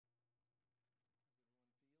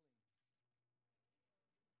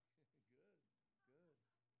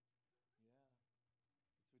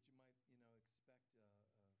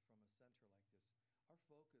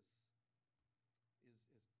focus is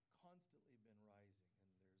constantly been rising,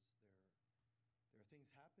 and there are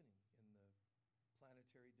things happening in the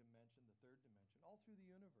planetary dimension, the third dimension, all through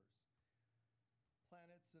the universe.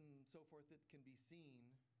 Planets and so forth that can be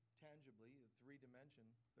seen tangibly, third dimension,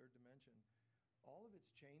 all of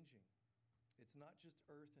it's changing. It's not just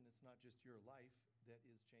Earth, and it's not just your life that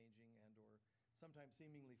is changing and or sometimes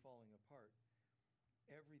seemingly falling apart.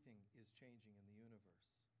 Everything is changing in the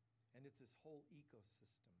universe. And it's this whole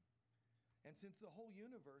ecosystem. And since the whole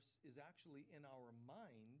universe is actually in our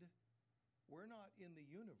mind, we're not in the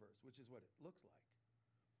universe, which is what it looks like.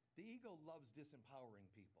 The ego loves disempowering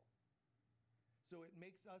people. So it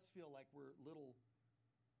makes us feel like we're little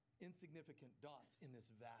insignificant dots in this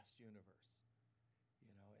vast universe.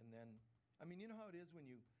 You know, and then, I mean, you know how it is when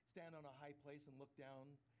you stand on a high place and look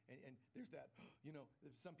down, and there's that, you know,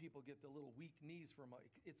 some people get the little weak knees from,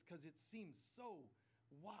 it's because it seems so,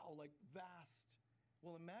 wow, like vast.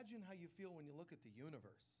 Well, imagine how you feel when you look at the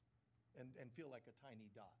universe and feel like a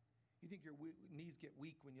tiny dot. You think your knees get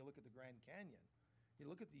weak when you look at the Grand Canyon. You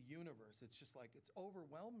look at the universe, it's just like, it's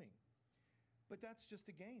overwhelming. But that's just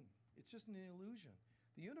a game. It's just an illusion.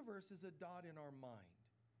 The universe is a dot in our mind.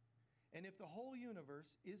 And if the whole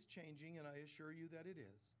universe is changing, and I assure you that it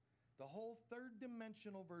is, the whole third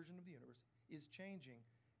dimensional version of the universe is changing,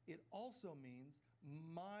 it also means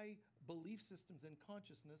my belief systems and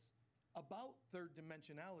consciousness about third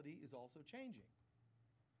dimensionality is also changing.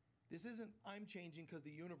 This isn't I'm changing because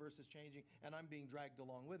the universe is changing and I'm being dragged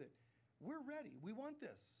along with it. We're ready. We want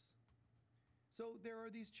this. So there are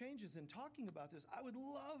these changes. In talking about this, I would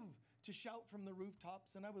love to shout from the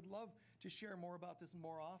rooftops, and I would love to share more about this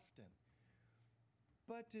more often.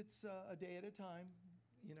 But it's a day at a time.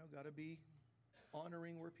 You know, got to be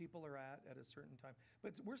honoring where people are at a certain time.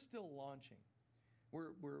 But we're still launching.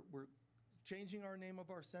 We're changing our name of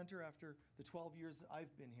our center after the 12 years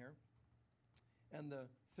I've been here, and the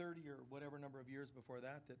 30 or whatever number of years before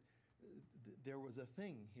that there was a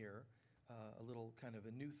thing here, a little kind of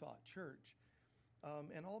a new thought church.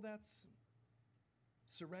 And all that's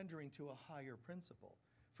surrendering to a higher principle,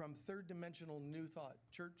 from third dimensional new thought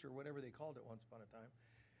church, or whatever they called it once upon a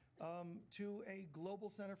time, to a global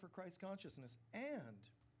center for Christ consciousness. And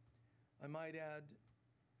I might add,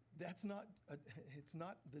 it's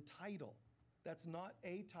not the title. That's not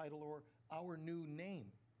a title or our new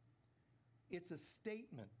name. It's a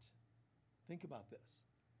statement. Think about this.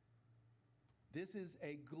 This is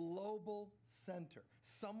a global center.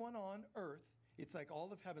 Someone on earth, it's like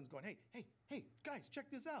all of heaven's going, hey, guys,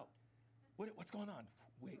 check this out. What's going on?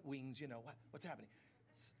 Wait, wings, you know, what's happening?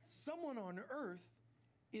 Someone on earth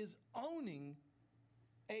is owning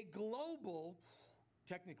a global,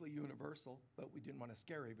 technically universal, but we didn't want to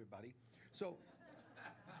scare everybody. So,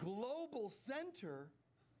 global center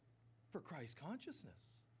for Christ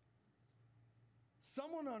consciousness.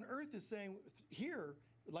 Someone on earth is saying here,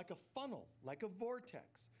 like a funnel, like a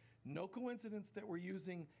vortex. No coincidence that we're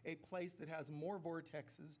using a place that has more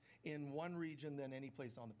vortexes in one region than any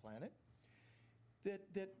place on the planet.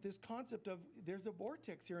 That this concept of there's a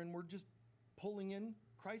vortex here, and we're just pulling in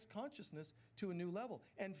Christ consciousness to a new level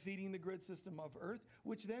and feeding the grid system of Earth,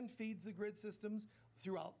 which then feeds the grid systems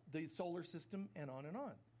throughout the solar system and on and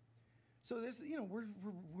on. So there's, you know, we're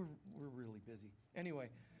really busy. Anyway,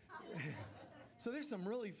 so there's some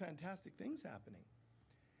really fantastic things happening.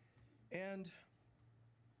 And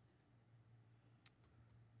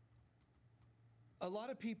a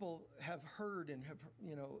lot of people have heard and have,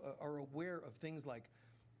 you know, are aware of things like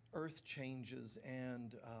earth changes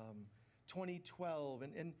and 2012.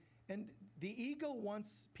 And the ego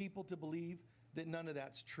wants people to believe that none of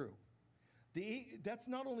that's true. That's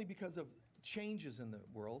not only because of changes in the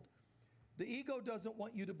world. The ego doesn't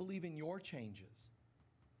want you to believe in your changes.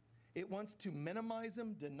 It wants to minimize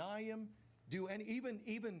them, deny them,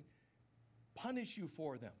 even punish you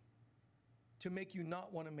for them to make you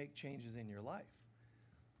not want to make changes in your life.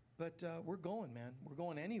 But we're going, man. We're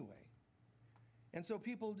going anyway. And so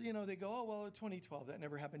people, you know, they go, oh, well, 2012, that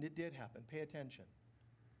never happened. It did happen. Pay attention.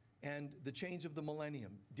 And the change of the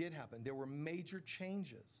millennium did happen. There were major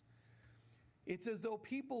changes. It's as though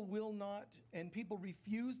people will not, and people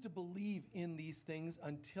refuse to believe in these things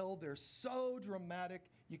until they're so dramatic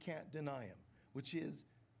you can't deny them, which is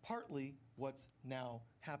partly what's now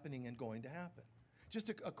happening and going to happen. Just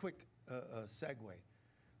a quick segue,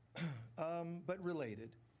 but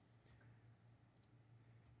related.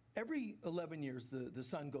 Every 11 years, the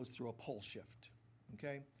sun goes through a pole shift,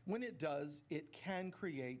 okay? When it does, it can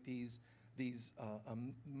create these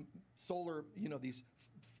solar, you know, these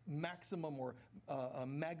maximum or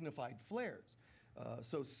magnified flares.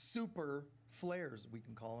 So super flares, we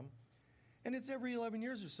can call them. And it's every 11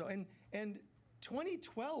 years or so. And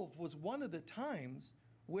 2012 was one of the times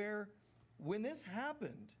where, when this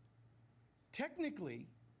happened, technically,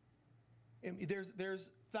 there's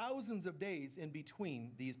thousands of days in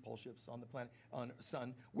between these pole shifts on the planet, on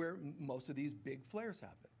sun, where most of these big flares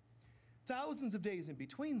happen. Thousands of days in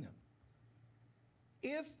between them.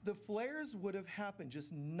 If the flares would have happened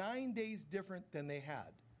just 9 days different than they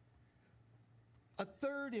had, a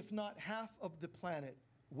third, if not half, of the planet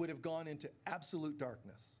would have gone into absolute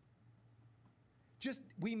darkness.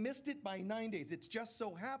 We missed it by 9 days. It just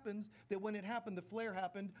so happens that when it happened, the flare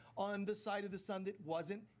happened on the side of the sun that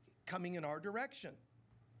wasn't coming in our direction.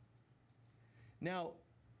 Now,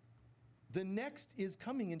 the next is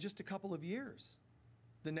coming in just a couple of years.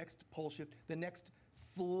 The next pole shift, the next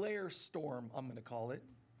flare storm, I'm going to call it,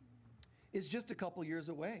 is just a couple years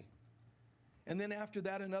away. And then after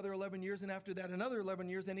that, another 11 years, and after that, another 11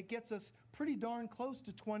 years, and it gets us pretty darn close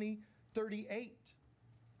to 2038,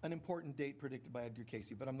 an important date predicted by Edgar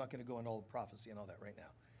Cayce, but I'm not going to go into all the prophecy and all that right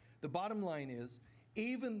now. The bottom line is,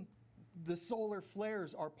 even the solar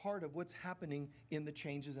flares are part of what's happening in the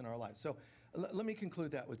changes in our lives. So let me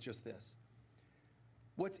conclude that with just this.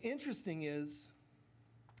 What's interesting is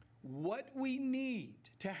what we need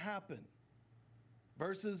to happen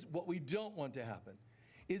versus what we don't want to happen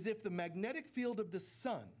is if the magnetic field of the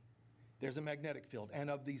sun, there's a magnetic field, and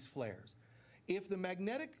of these flares, if the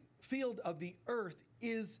magnetic field of the earth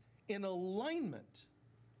is in alignment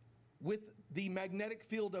with the magnetic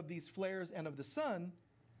field of these flares and of the sun,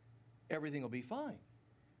 everything will be fine.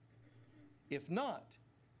 If not,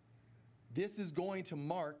 this is going to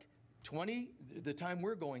mark the time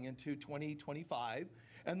we're going into 2025,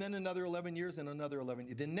 and then another 11 years and another 11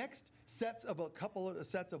 years. The next a couple of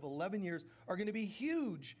sets of 11 years are going to be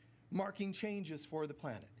huge marking changes for the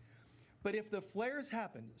planet. But if the flares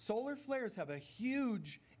happen, solar flares have a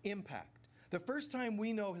huge impact. The first time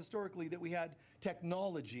we know historically that we had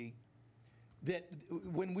technology, that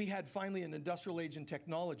when we had finally an industrial age in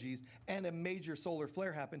technologies and a major solar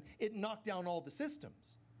flare happened, it knocked down all the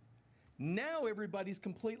systems. Now everybody's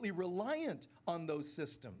completely reliant on those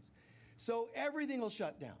systems. So everything will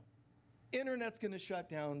shut down. Internet's going to shut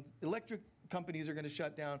down. Electric companies are going to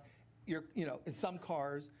shut down. In some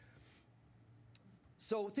cars.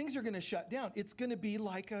 So things are going to shut down. It's going to be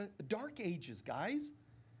like a dark ages, guys.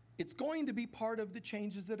 It's going to be part of the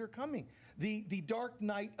changes that are coming. The dark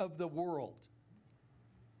night of the world.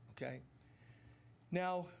 Okay?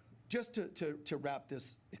 Now, just to wrap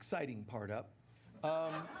this exciting part up,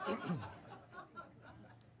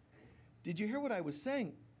 did you hear what I was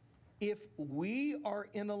saying? If we are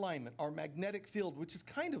in alignment, our magnetic field, which is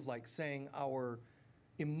kind of like saying our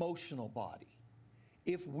emotional body,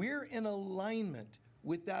 if we're in alignment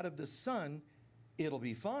with that of the sun, it'll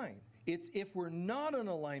be fine. It's if we're not in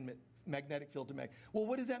alignment, magnetic field to magnetic. Well,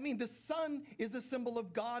 what does that mean? The sun is the symbol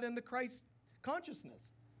of God and the Christ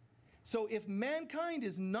consciousness. So if mankind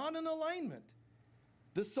is not in alignment,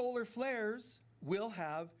 the solar flares will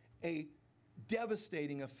have a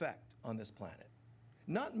devastating effect on this planet.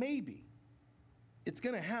 Not maybe. It's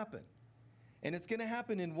going to happen. And it's going to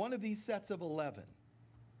happen in one of these sets of 11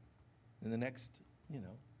 in the next,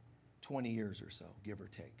 20 years or so, give or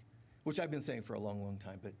take, which I've been saying for a long, long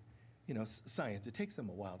time. But, science, it takes them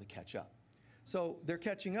a while to catch up. So they're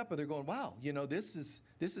catching up, but they're going, wow, this is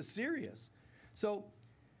serious. So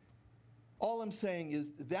all I'm saying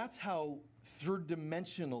is that's how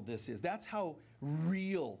third-dimensional this is. That's how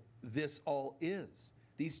real this all is.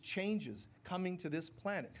 These changes coming to this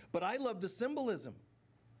planet. But I love the symbolism.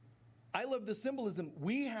 I love the symbolism.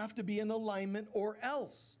 We have to be in alignment or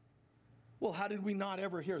else. Well, how did we not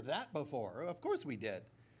ever hear that before? Of course we did.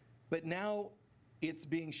 But now it's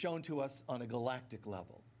being shown to us on a galactic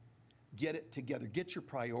level. Get it together. Get your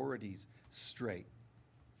priorities straight.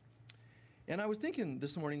 And I was thinking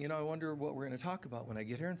this morning, I wonder what we're going to talk about when I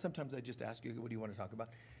get here. And sometimes I just ask you, what do you want to talk about?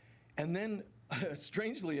 And then,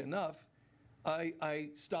 strangely enough, I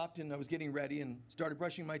stopped and I was getting ready and started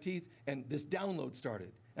brushing my teeth, and this download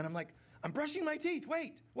started. And I'm like, I'm brushing my teeth.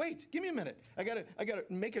 Wait, give me a minute. I gotta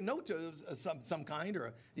make a note of some kind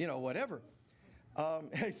or whatever.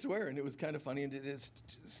 I swear, and it was kind of funny, and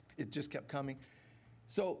it just kept coming.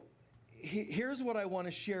 So here's what I want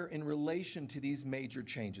to share in relation to these major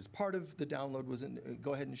changes. Part of the download was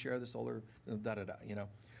go ahead and share the solar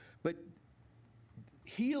but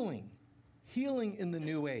healing in the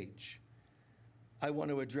new age. I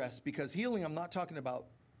want to address, because healing, I'm not talking about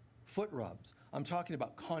foot rubs. I'm talking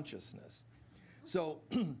about consciousness. So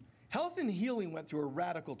health and healing went through a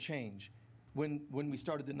radical change when we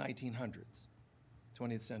started the 1900s,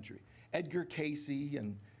 20th century. Edgar Cayce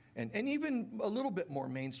and and even a little bit more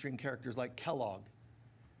mainstream characters like Kellogg,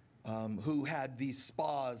 who had these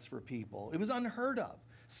spas for people. It was unheard of.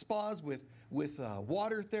 Spas with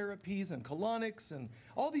water therapies and colonics and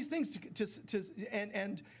all these things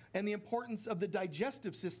and the importance of the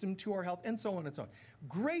digestive system to our health and so on and so on.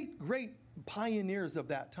 Great, great pioneers of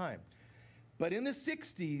that time. But in the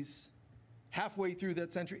 60s, halfway through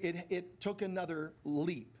that century, it took another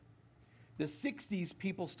leap. The 60s,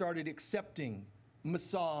 people started accepting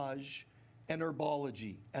massage and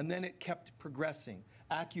herbology, and then it kept progressing.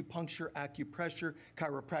 Acupuncture, acupressure,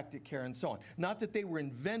 chiropractic care, and so on. Not that they were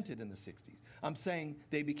invented in the 60s. I'm saying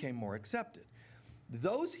they became more accepted.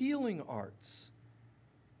 Those healing arts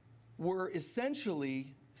were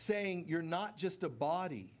essentially saying you're not just a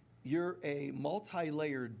body, you're a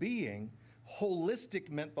multi-layered being. Holistic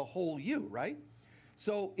meant the whole you, right?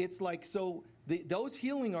 So it's like, those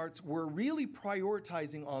healing arts were really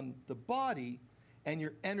prioritizing on the body and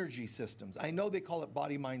your energy systems. I know they call it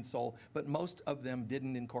body, mind, soul, but most of them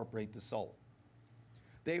didn't incorporate the soul.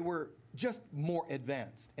 They were just more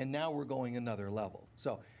advanced, and now we're going another level.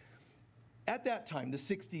 So at that time, the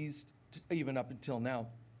 60s, even up until now,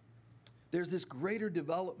 there's this greater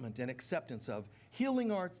development and acceptance of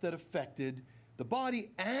healing arts that affected the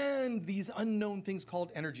body and these unknown things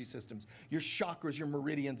called energy systems, your chakras, your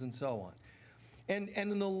meridians, and so on. And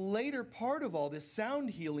in the later part of all this, sound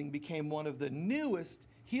healing became one of the newest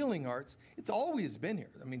healing arts. It's always been here.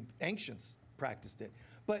 I mean, ancients practiced it.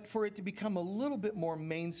 But for it to become a little bit more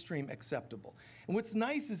mainstream acceptable. And what's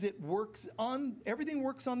nice is everything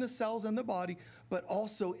works on the cells and the body, but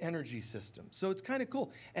also energy systems. So it's kind of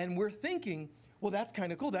cool. And we're thinking, well, that's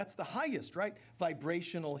kind of cool. That's the highest, right?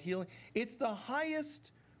 Vibrational healing. It's the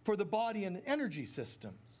highest for the body and energy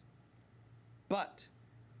systems. But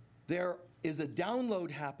there is a download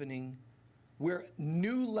happening where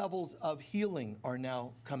new levels of healing are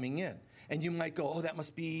now coming in. And you might go, oh, that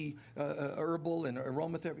must be herbal and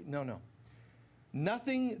aromatherapy. No, no.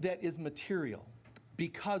 Nothing that is material,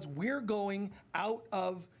 because we're going out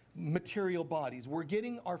of material bodies. We're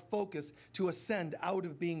getting our focus to ascend out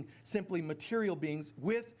of being simply material beings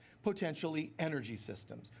with potentially energy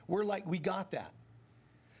systems. We got that.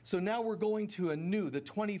 So now we're going to the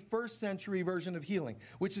 21st century version of healing,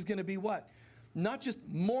 which is going to be what? Not just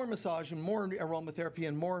more massage and more aromatherapy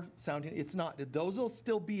and more sound. It's not. Those will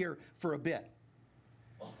still be here for a bit,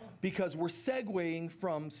 because we're segueing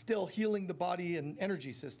from still healing the body and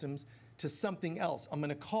energy systems to something else I'm going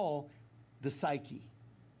to call the psyche.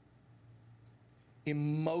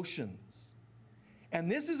 Emotions. And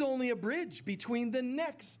this is only a bridge between the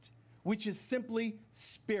next, which is simply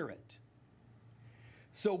spirit.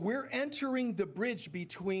 So we're entering the bridge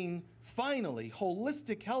between, finally,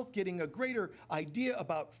 holistic health, getting a greater idea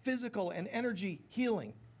about physical and energy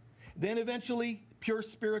healing. Then eventually, pure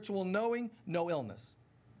spiritual knowing, no illness.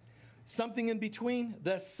 Something in between,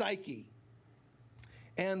 the psyche.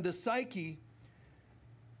 And the psyche,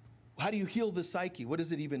 how do you heal the psyche? What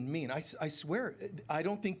does it even mean? I swear, I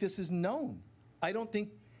don't think this is known. I don't think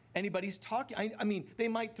anybody's talking. I mean, they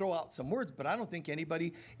might throw out some words, but I don't think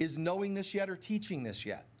anybody is knowing this yet or teaching this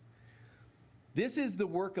yet. This is the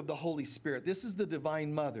work of the Holy Spirit. This is the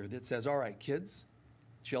Divine Mother that says, all right, kids,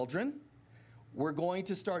 children, we're going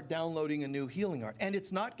to start downloading a new healing art. And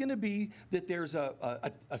it's not going to be that there's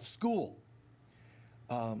a school.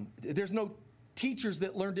 There's no teachers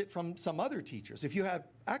that learned it from some other teachers. If you have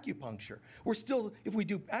acupuncture, if we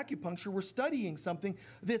do acupuncture, we're studying something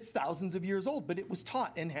that's thousands of years old, but it was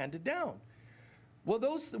taught and handed down. Well,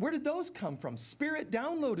 where did those come from? Spirit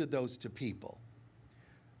downloaded those to people.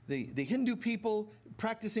 The Hindu people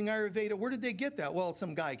practicing Ayurveda, where did they get that? Well,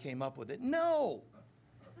 some guy came up with it. No.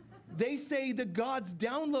 They say the gods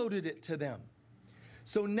downloaded it to them.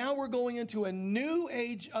 So now we're going into a new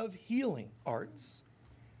age of healing arts,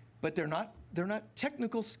 but they're not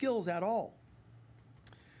technical skills at all.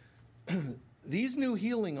 These new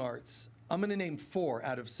healing arts, I'm going to name 4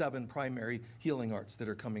 out of 7 primary healing arts that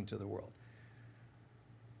are coming to the world.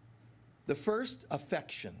 The first,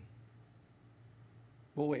 affection.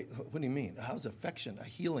 Well, wait, what do you mean? How's affection a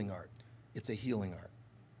healing art? It's a healing art.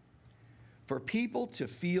 For people to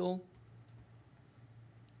feel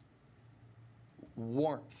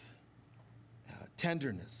warmth,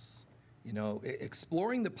 tenderness,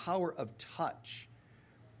 exploring the power of touch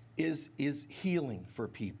is healing for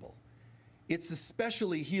people. It's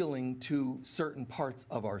especially healing to certain parts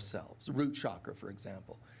of ourselves, root chakra, for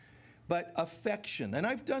example. But affection, and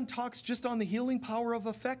I've done talks just on the healing power of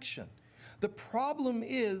affection. The problem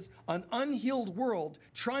is an unhealed world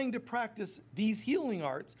trying to practice these healing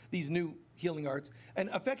arts, these new healing arts. And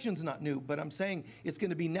affection's not new, but I'm saying it's going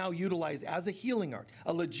to be now utilized as a healing art,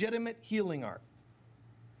 a legitimate healing art.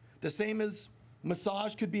 The same as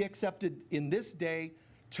massage could be accepted in this day,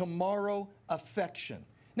 tomorrow affection.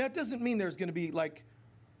 Now, it doesn't mean there's going to be like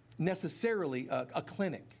necessarily a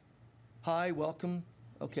clinic. Hi, welcome.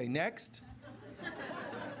 Okay, next.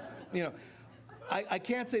 You know, I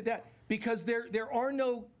can't say that because there are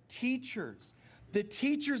no teachers. The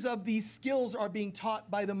teachers of these skills are being taught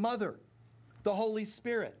by the Mother, the Holy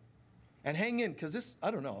Spirit. And hang in, because this,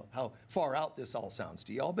 I don't know how far out this all sounds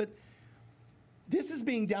to y'all, but this is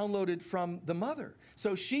being downloaded from the Mother.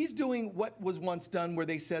 So she's doing what was once done where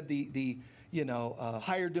they said the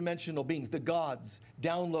higher dimensional beings, the gods,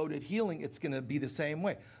 downloaded healing. It's going to be the same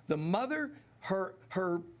way. The Mother,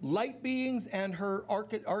 her light beings and her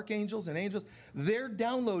archangels and angels, they're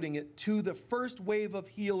downloading it to the first wave of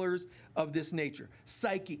healers of this nature,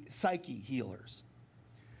 psyche healers.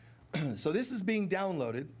 So this is being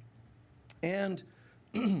downloaded, and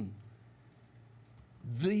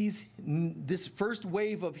this first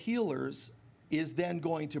wave of healers is then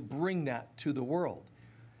going to bring that to the world.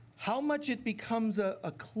 How much it becomes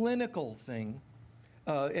a clinical thing,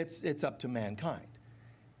 it's up to mankind.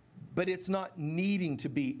 But it's not needing to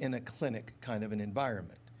be in a clinic kind of an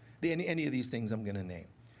environment. Any of these things I'm going to name.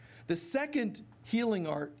 The second healing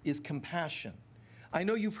art is compassion. I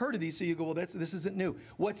know you've heard of these, so you go, well, this isn't new.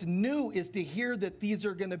 What's new is to hear that these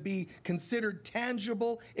are going to be considered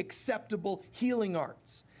tangible, acceptable healing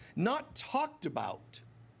arts. Not talked about.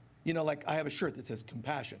 You know, like I have a shirt that says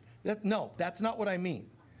compassion. No, that's not what I mean.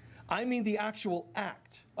 I mean the actual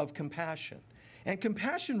act of compassion. And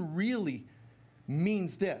compassion really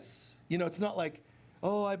means this. You know, it's not like,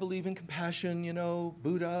 oh, I believe in compassion, you know,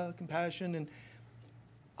 Buddha, compassion. And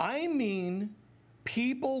I mean,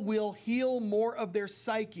 people will heal more of their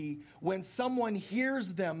psyche when someone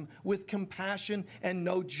hears them with compassion and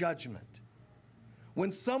no judgment.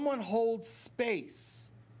 When someone holds space,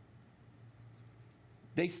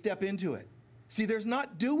 they step into it. See, there's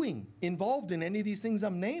not doing involved in any of these things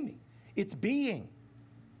I'm naming. It's being.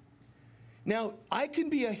 Now, I can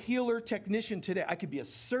be a healer technician today. I could be a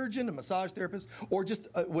surgeon, a massage therapist, or just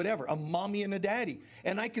whatever, a mommy and a daddy.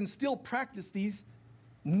 And I can still practice these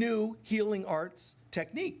new healing arts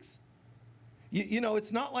techniques. You know,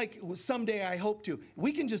 it's not like someday I hope to.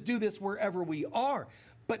 We can just do this wherever we are.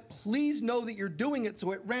 But please know that you're doing it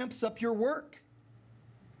so it ramps up your work.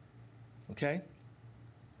 Okay?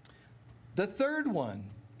 The third one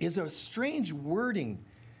is a strange wording.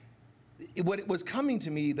 What it was coming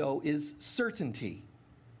to me, though, is certainty.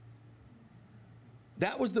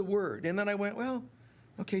 That was the word. And then I went, well,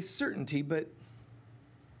 okay, certainty, but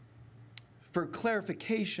for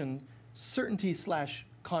clarification,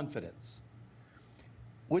 certainty/confidence.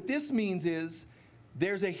 What this means is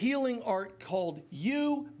there's a healing art called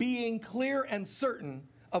you being clear and certain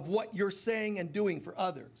of what you're saying and doing for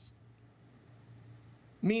others.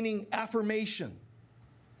 Meaning affirmation,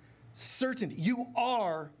 certainty. You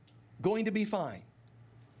are going to be fine.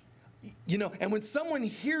 You know, and when someone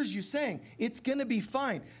hears you saying, it's going to be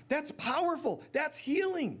fine, that's powerful. That's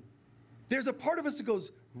healing. There's a part of us that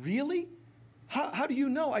goes, really? How do you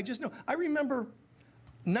know? I just know. I remember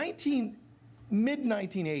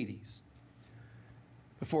mid-1980s,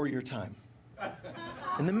 before your time.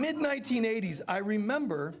 In the mid-1980s, I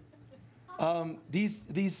remember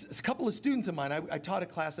these couple of students of mine. I taught a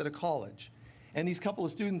class at a college. And these couple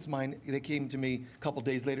of students of mine, they came to me a couple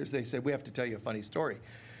days later. So they said, we have to tell you a funny story.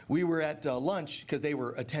 We were at lunch, because they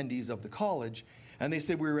were attendees of the college. And they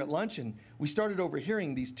said we were at lunch, and we started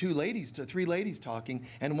overhearing these three ladies talking.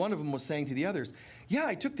 And one of them was saying to the others, yeah,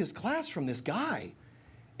 I took this class from this guy.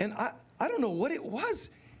 And I don't know what it was.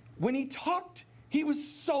 When he talked, he was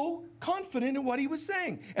so confident in what he was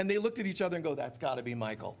saying. And they looked at each other and go, that's got to be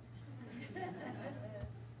Michael.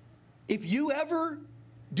 If you ever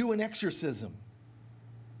do an exorcism,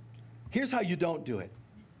 here's how you don't do it.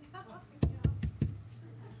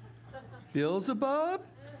 Beelzebub?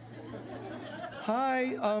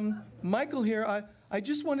 Hi, Michael here. I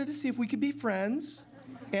just wanted to see if we could be friends.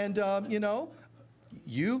 And, you know,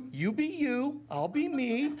 you be you, I'll be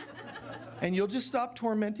me. And you'll just stop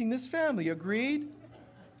tormenting this family. Agreed?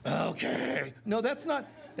 Okay. No, that's not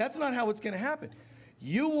how it's going to happen.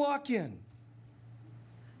 You walk in.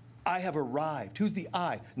 I have arrived. Who's the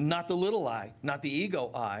I? Not the little I, not the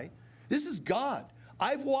ego I. This is God.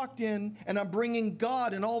 I've walked in, and I'm bringing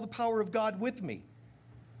God and all the power of God with me.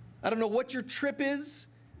 I don't know what your trip is,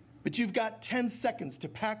 but you've got 10 seconds to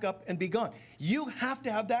pack up and be gone. You have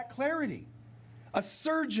to have that clarity. A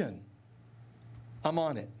surgeon I'm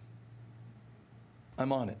on it.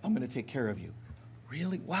 I'm on it. I'm going to take care of you.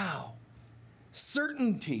 Really? Wow.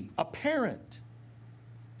 Certainty, apparent.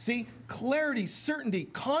 See, clarity, certainty,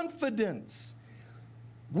 confidence.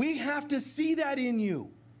 We have to see that in you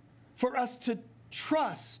for us to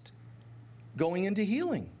trust going into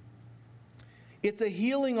healing. It's a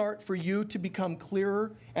healing art for you to become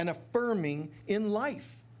clearer and affirming in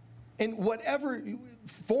life, in whatever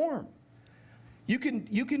form. You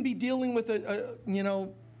can be dealing with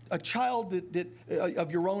a child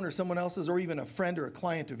of your own or someone else's, or even a friend or a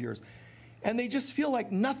client of yours, and they just feel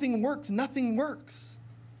like nothing works, nothing works.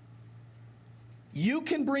 You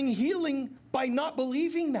can bring healing by not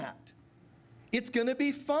believing that. It's going to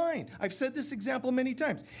be fine. I've said this example many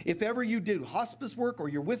times. If ever you do hospice work or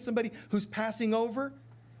you're with somebody who's passing over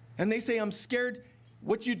and they say, I'm scared,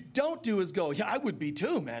 what you don't do is go, yeah, I would be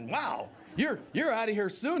too, man. Wow, you're out of here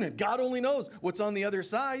soon, and God only knows what's on the other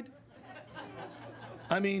side.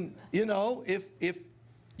 I mean, if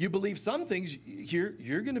you believe some things,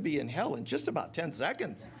 you're going to be in hell in just about 10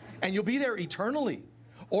 seconds, and you'll be there eternally.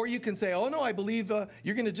 Or you can say, oh, no, I believe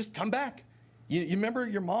you're going to just come back. You remember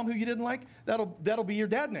your mom who you didn't like? That'll be your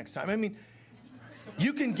dad next time. I mean,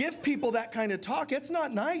 you can give people that kind of talk. It's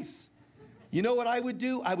not nice. You know what I would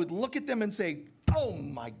do? I would look at them and say, oh,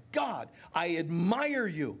 my God, I admire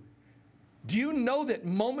you. Do you know that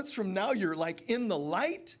moments from now you're like in the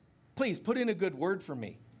light? Please put in a good word for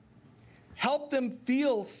me. Help them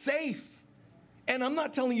feel safe. And I'm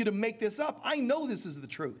not telling you to make this up. I know this is the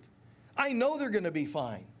truth. I know they're going to be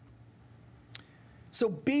fine. So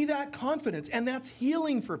be that confidence, and that's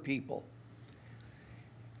healing for people.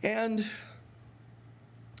 And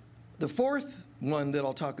the fourth one that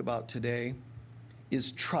I'll talk about today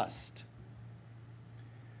is trust.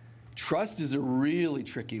 Trust is a really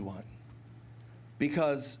tricky one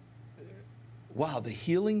because, wow, the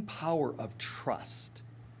healing power of trust.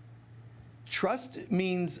 Trust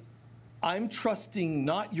means I'm trusting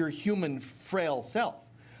not your human frail self.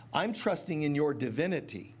 I'm trusting in your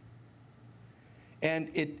divinity.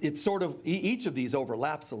 And it sort of, each of these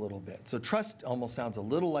overlaps a little bit. So trust almost sounds a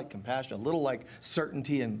little like compassion, a little like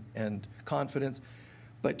certainty and confidence.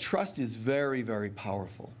 But trust is very, very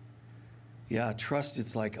powerful. Yeah, trust,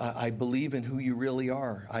 it's like, I believe in who you really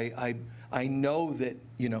are. I know that,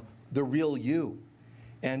 the real you.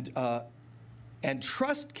 And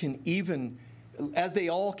trust can even, as they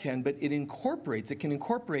all can, but it can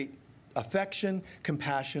incorporate affection,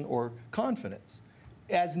 compassion, or confidence.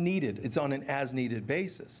 As needed. It's on an as-needed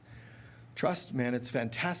basis. Trust, man, it's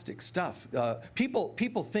fantastic stuff.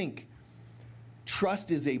 People think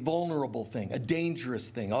trust is a vulnerable thing, a dangerous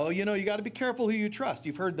thing. Oh, you got to be careful who you trust.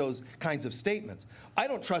 You've heard those kinds of statements. I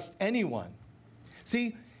don't trust anyone.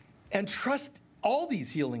 See, and trust, all these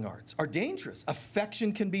healing arts are dangerous.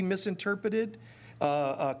 Affection can be misinterpreted.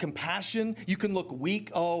 Compassion, you can look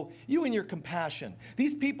weak. Oh, you and your compassion.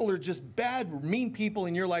 These people are just bad, mean people,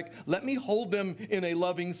 and you're like, let me hold them in a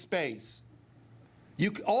loving space.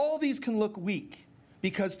 All these can look weak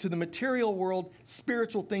because to the material world,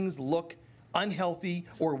 spiritual things look unhealthy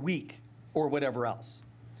or weak or whatever else.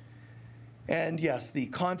 And yes, the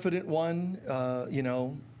confident one,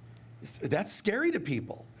 that's scary to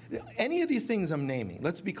people. Any of these things I'm naming,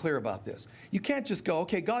 let's be clear about this. You can't just go,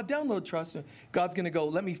 okay, God, download trust. God's going to go,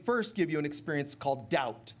 let me first give you an experience called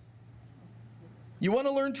doubt. You want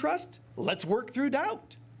to learn trust? Let's work through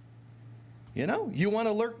doubt. You want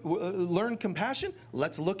to learn compassion?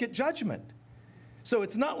 Let's look at judgment. So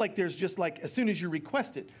it's not like there's just like, as soon as you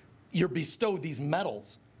request it, you're bestowed these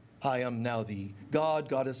medals. I am now the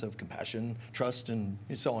goddess of compassion, trust, and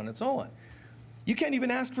so on and so on. You can't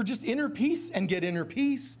even ask for just inner peace and get inner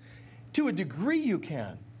peace. To a degree you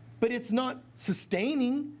can, but it's not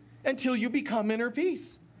sustaining until you become inner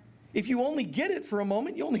peace. If you only get it for a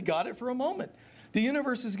moment, you only got it for a moment. The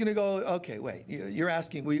universe is going to go, okay, wait, you're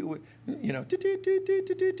asking,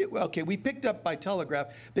 okay, we picked up by telegraph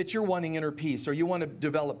that you're wanting inner peace or you want to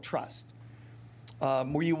develop trust.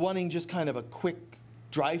 Were you wanting just kind of a quick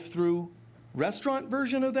drive-through restaurant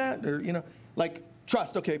version of that? Or, like,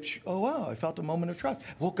 trust, okay, oh wow, I felt a moment of trust.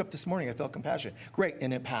 Woke up this morning, I felt compassion. Great,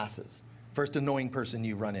 and it passes. First annoying person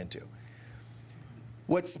you run into.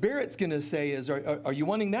 What Spirit's gonna say is, are you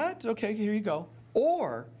wanting that? Okay, here you go.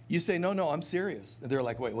 Or you say, no, I'm serious. And they're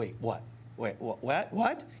like, wait, what? Wait,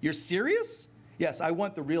 what? You're serious? Yes, I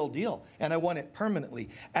want the real deal, and I want it permanently,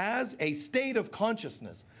 as a state of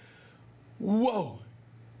consciousness. Whoa.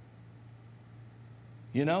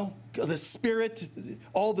 The Spirit,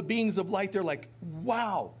 all the beings of light, they're like,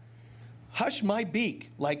 wow, hush my beak.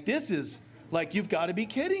 Like, this is, like, you've got to be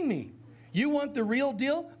kidding me. You want the real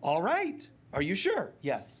deal? All right. Are you sure?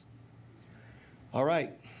 Yes. All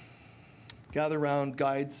right. Gather around,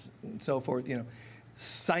 guides, and so forth, you know.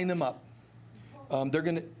 Sign them up. They're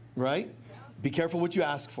going to, right? Be careful what you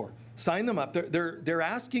ask for. Sign them up. They're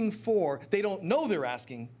asking for, they don't know they're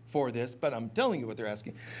asking for this, but I'm telling you what they're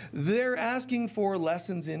asking. They're asking for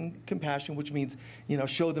lessons in compassion, which means, you know,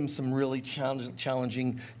 show them some really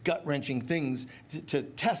challenging, gut-wrenching things to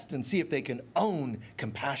test and see if they can own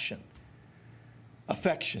compassion.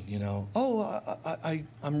 Affection, you know. Oh,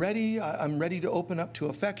 I'm ready. I'm ready to open up to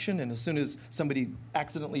affection. And as soon as somebody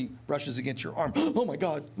accidentally brushes against your arm, oh my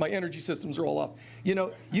God, my energy systems are all off. You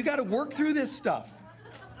know, you got to work through this stuff.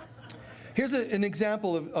 Here's an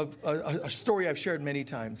example of a story I've shared many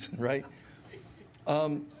times, right?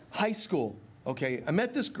 High school, okay. I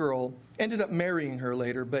met this girl, ended up marrying her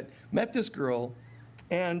later, but met this girl,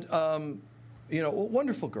 and, you know, a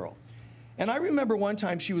wonderful girl. And I remember one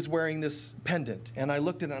time she was wearing this pendant, and I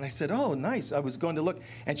looked at it and I said, oh, nice. I was going to look,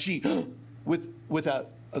 and she, with a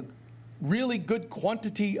really good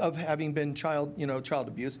quantity of having been child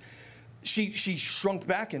abuse, she shrunk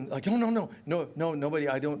back and like, oh, no, nobody,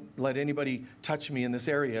 I don't let anybody touch me in this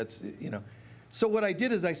area. It's, you know. So what I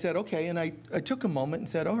did is I said, okay, and I took a moment and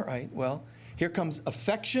said, all right, well, here comes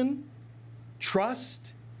affection,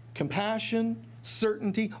 trust, compassion,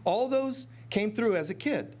 certainty, all those came through as a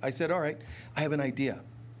kid. I said, all right, I have an idea.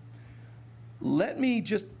 Let me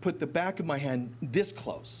just put the back of my hand this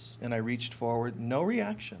close. And I reached forward, no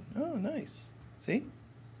reaction. Oh, nice. See?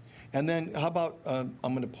 And then how about, I'm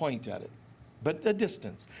going to point at it, but a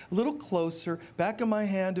distance. A little closer, back of my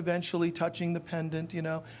hand eventually touching the pendant, you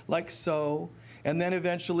know, like so. And then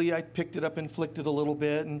eventually I picked it up and flicked it a little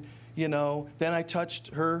bit, and, you know, then I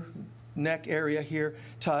touched her neck area here,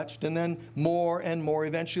 touched, and then more and more.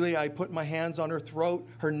 Eventually I put my hands on her throat,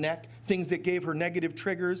 her neck, things that gave her negative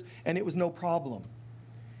triggers, and it was no problem.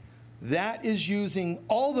 That is using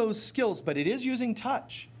all those skills, but it is using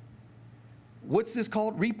touch. What's this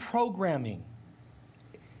called? Reprogramming.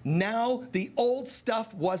 Now the old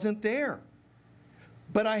stuff wasn't there,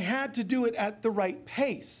 but I had to do it at the right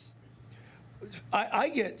pace. I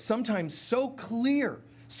get sometimes so clear,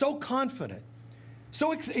 so confident,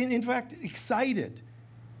 so, in fact, excited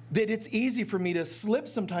that it's easy for me to slip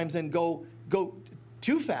sometimes and go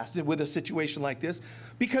too fast with a situation like this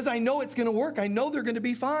because I know it's going to work. I know they're going to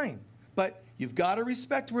be fine. But you've got to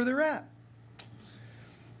respect where they're at.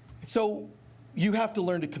 So you have to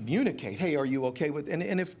learn to communicate. Hey, are you okay with, and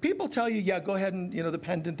if people tell you, yeah, go ahead and, you know, the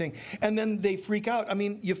pendant thing, and then they freak out, I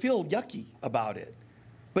mean, you feel yucky about it.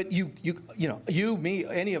 But you know, you, me,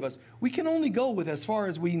 any of us, we can only go with as far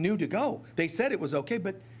as we knew to go. They said it was okay,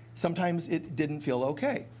 but sometimes it didn't feel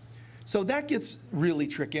okay. So that gets really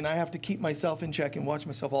tricky, and I have to keep myself in check and watch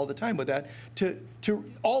myself all the time with that. To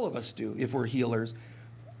all of us do if we're healers.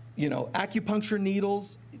 You know, acupuncture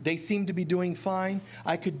needles, they seem to be doing fine.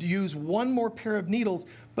 I could use one more pair of needles,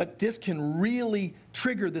 but this can really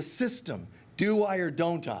trigger the system. Do I or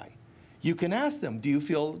don't I? You can ask them, do you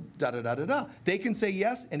feel da-da-da-da-da? They can say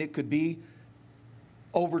yes, and it could be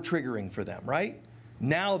over-triggering for them, right?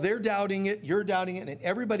 Now they're doubting it, you're doubting it, and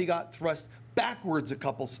everybody got thrust backwards a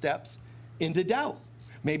couple steps into doubt.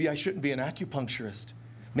 Maybe I shouldn't be an acupuncturist.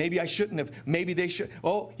 Maybe I shouldn't have. Maybe they should.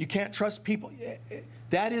 Oh, you can't trust people.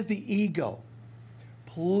 That is the ego.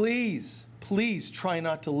 Please, please try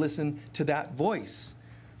not to listen to that voice.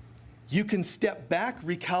 You can step back,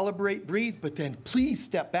 recalibrate, breathe, but then please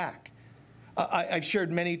step back. I've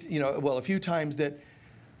shared many, you know, well, a few times that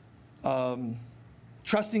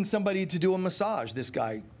trusting somebody to do a massage, this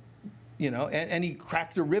guy, you know, and he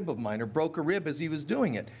cracked a rib of mine or broke a rib as he was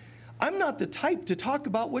doing it. I'm not the type to talk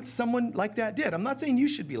about what someone like that did. I'm not saying you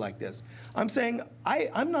should be like this. I'm saying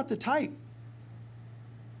I'm not the type.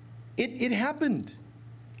 It happened,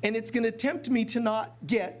 and it's going to tempt me to not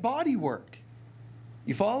get body work.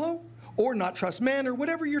 You follow? Or not trust man, or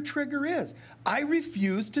whatever your trigger is. I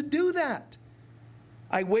refuse to do that.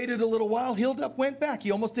 I waited a little while, healed up, went back.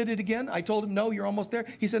 He almost did it again. I told him, no, you're almost there.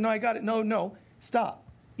 He said, no, I got it. No, stop.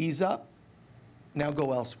 Ease up. Now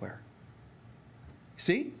go elsewhere.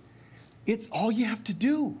 See? It's all you have to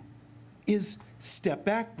do is step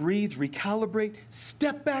back, breathe, recalibrate,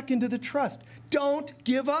 step back into the trust. Don't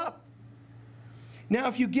give up. Now,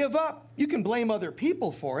 if you give up, you can blame other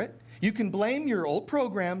people for it. You can blame your old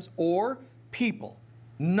programs or people.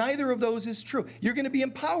 Neither of those is true. You're going to be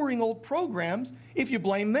empowering old programs if you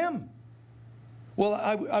blame them. Well,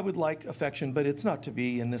 I would like affection, but it's not to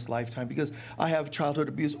be in this lifetime because I have childhood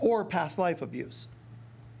abuse or past life abuse.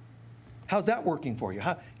 How's that working for you?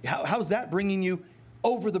 How's that bringing you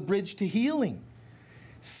over the bridge to healing?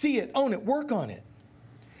 See it, own it, work on it.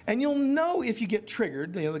 And you'll know if you get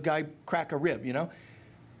triggered, you know, the guy crack a rib, you know.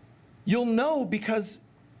 you'll know, because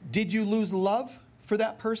did you lose love for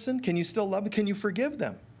that person? Can you still love them? Can you forgive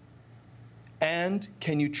them? And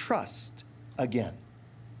can you trust again?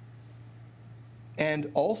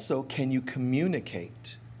 And also, can you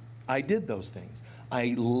communicate? I did those things.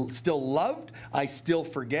 I still loved, I still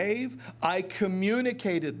forgave, I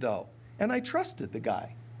communicated though, and I trusted the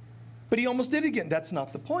guy. But he almost did it again. That's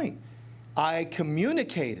not the point. I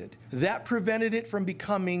communicated. That prevented it from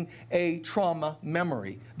becoming a trauma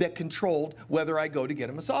memory that controlled whether I go to get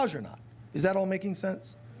a massage or not. Is that all making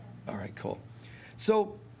sense? All right, cool.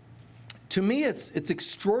 So to me, it's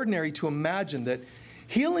extraordinary to imagine that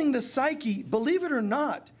healing the psyche, believe it or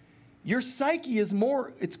not, your psyche is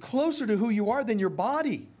it's closer to who you are than your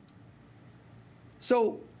body.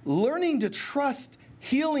 So learning to trust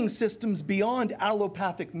healing systems beyond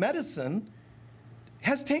allopathic medicine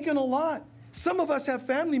has taken a lot. Some of us have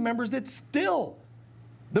family members that still,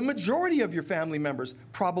 the majority of your family members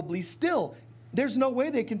probably still, there's no way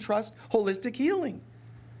they can trust holistic healing.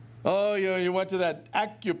 Oh, yeah, you went to that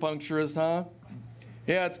acupuncturist, huh?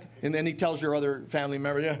 Yeah, and then he tells your other family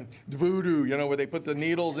member, yeah, voodoo, you know, where they put the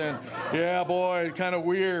needles in. Yeah, boy, kind of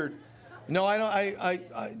weird. No,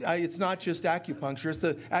 it's not just acupuncturist.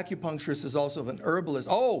 The acupuncturist is also an herbalist.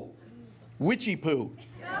 Oh, witchy poo,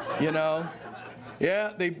 you know.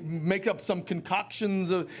 Yeah, they make up some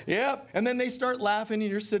concoctions of, yeah, and then they start laughing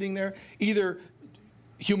and you're sitting there either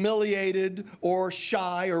humiliated or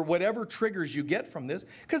shy or whatever triggers you get from this,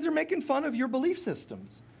 because they're making fun of your belief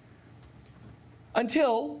systems.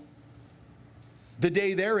 Until the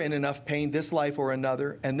day they're in enough pain, this life or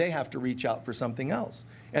another, and they have to reach out for something else.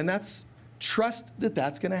 And that's, trust that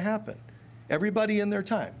that's going to happen. Everybody in their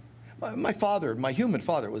time. My father, my human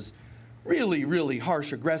father, was really, really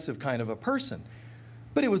harsh, aggressive kind of a person.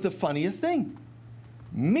 But it was the funniest thing.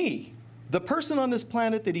 Me, the person on this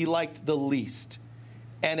planet that he liked the least.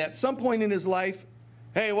 And at some point in his life,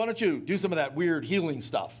 hey, why don't you do some of that weird healing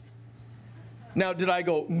stuff? Now, did I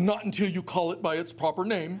go, not until you call it by its proper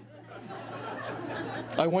name?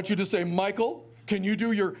 I want you to say, Michael, can you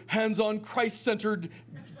do your hands-on Christ-centered,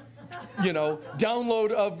 you know,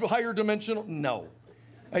 download of higher dimensional? No.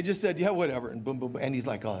 I just said, yeah, whatever, and boom, boom, boom. And he's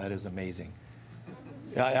like, oh, that is amazing.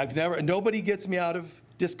 Nobody gets me out of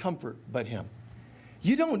discomfort but him.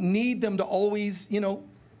 You don't need them to always, you know,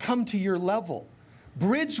 come to your level.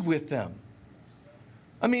 Bridge with them.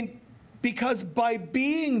 I mean, because by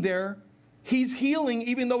being there, he's healing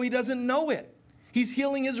even though he doesn't know it. He's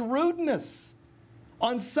healing his rudeness.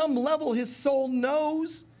 On some level, his soul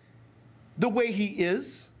knows the way he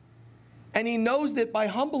is. And he knows that by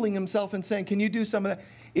humbling himself and saying, can you do some of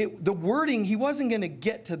that? The wording, he wasn't going to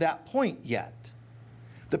get to that point yet.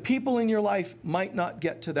 The people in your life might not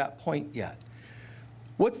get to that point yet.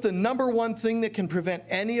 What's the number one thing that can prevent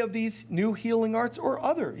any of these new healing arts or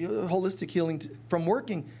other holistic healing from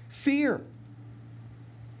working? Fear.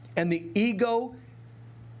 And the ego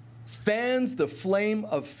fans the flame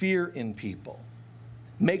of fear in people,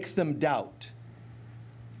 makes them doubt.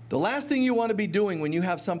 The last thing you want to be doing when you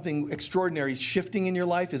have something extraordinary shifting in your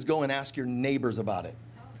life is go and ask your neighbors about it.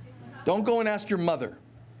 Don't go and ask your mother.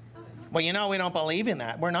 Well, you know, we don't believe in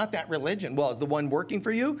that. We're not that religion. Well, is the one working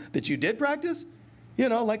for you that you did practice? You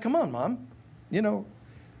know, like, come on, Mom. You know,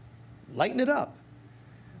 lighten it up.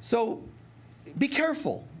 So be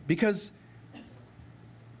careful, because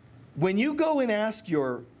when you go and ask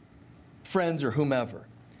your friends or whomever,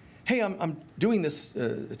 hey, I'm doing this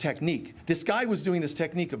technique. This guy was doing this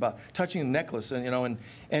technique about touching the necklace, and, you know,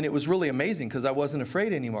 and it was really amazing because I wasn't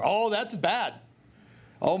afraid anymore. Oh, that's bad.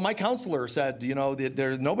 Oh, my counselor said, you know,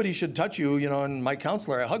 that nobody should touch you, you know, and my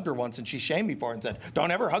counselor, I hugged her once and she shamed me for it and said,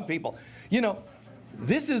 don't ever hug people. You know,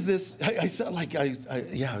 this is this, I sound like, I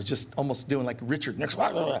was just almost doing like Richard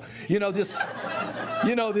Nixon, you know, this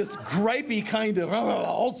gripey kind of,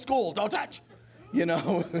 old school, don't touch, you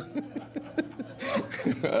know. I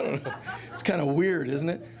don't know. It's kind of weird, isn't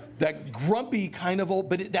it? That grumpy kind of old,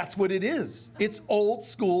 but that's what it is. It's old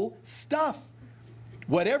school stuff.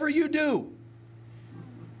 Whatever you do,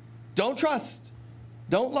 don't trust,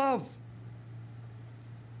 don't love.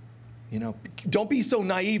 You know, don't be so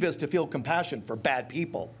naive as to feel compassion for bad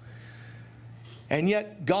people. And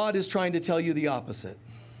yet, God is trying to tell you the opposite.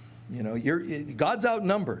 You know, God's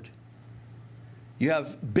outnumbered. You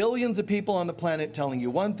have billions of people on the planet telling you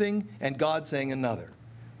one thing and God saying another.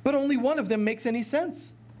 But only one of them makes any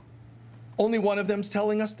sense. Only one of them's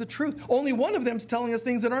telling us the truth. Only one of them's telling us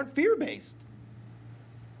things that aren't fear-based.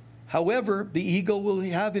 However, the ego will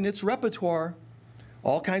have in its repertoire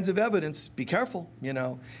all kinds of evidence. Be careful, you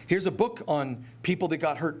know. Here's a book on people that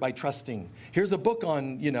got hurt by trusting. Here's a book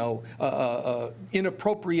on, you know,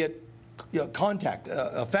 inappropriate contact,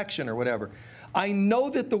 affection or whatever. I know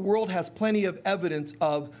that the world has plenty of evidence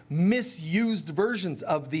of misused versions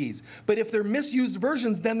of these. But if they're misused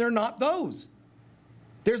versions, then they're not those.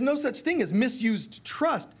 There's no such thing as misused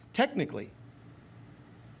trust, technically.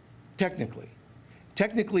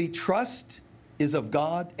 Technically, trust is of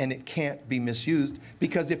God, and it can't be misused,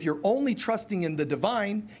 because if you're only trusting in the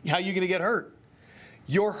divine, how are you going to get hurt?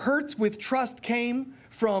 Your hurts with trust came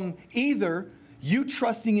from either you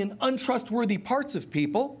trusting in untrustworthy parts of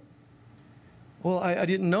people. Well, I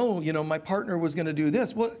didn't know, my partner was going to do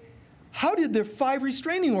this. Well, how did the 5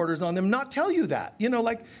 restraining orders on them not tell you that?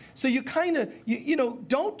 So you kind of,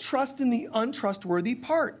 don't trust in the untrustworthy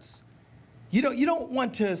parts. You don't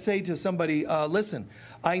want to say to somebody, listen,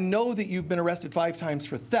 I know that you've been arrested 5 times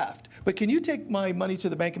for theft, but can you take my money to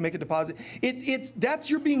the bank and make a deposit?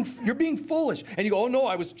 You're being foolish. And you go, oh no,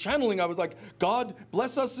 I was channeling. I was like, God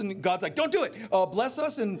bless us, and God's like, don't do it. Bless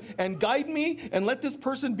us and guide me, and let this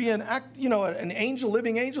person be an angel,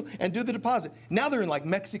 living angel, and do the deposit. Now they're in like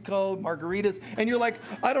Mexico, margaritas, and you're like,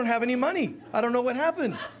 I don't have any money. I don't know what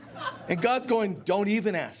happened. And God's going, don't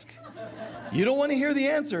even ask. You don't want to hear the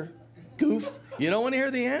answer, goof. You don't want to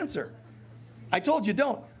hear the answer. I told you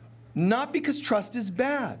don't. Not because trust is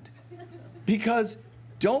bad. Because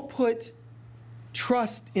don't put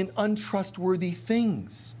trust in untrustworthy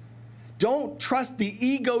things. Don't trust the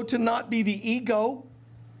ego to not be the ego.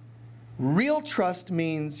 Real trust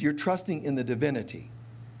means you're trusting in the divinity.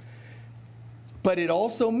 But it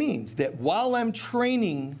also means that while I'm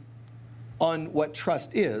training on what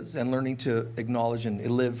trust is and learning to acknowledge and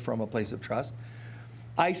live from a place of trust,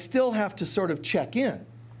 I still have to sort of check in.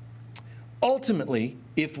 Ultimately,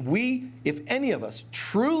 if any of us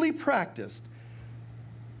truly practiced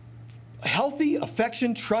healthy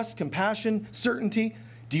affection, trust, compassion, certainty,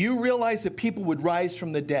 do you realize that people would rise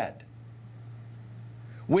from the dead?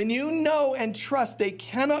 When you know and trust they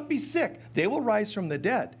cannot be sick, they will rise from the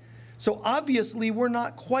dead. So obviously, we're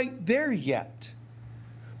not quite there yet.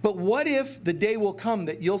 But what if the day will come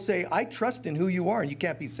that you'll say, I trust in who you are and you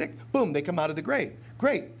can't be sick? Boom, they come out of the grave.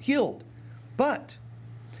 Great, healed. But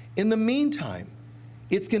in the meantime,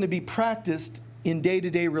 it's going to be practiced in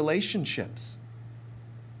day-to-day relationships.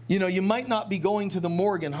 You might not be going to the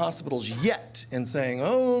morgue in hospitals yet and saying,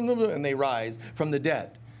 oh, no, and they rise from the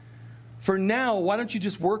dead. For now, why don't you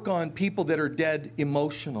just work on people that are dead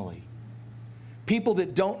emotionally? People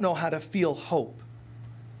that don't know how to feel hope.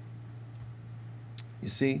 You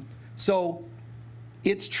see? So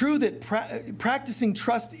it's true that practicing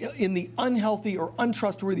trust in the unhealthy or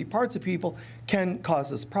untrustworthy parts of people can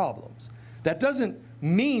cause us problems. That doesn't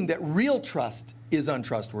mean that real trust is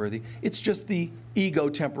untrustworthy. It's just the ego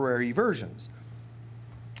temporary versions.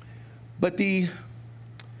 But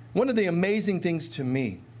one of the amazing things to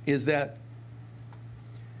me is that,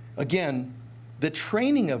 again, the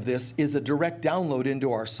training of this is a direct download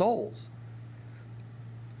into our souls.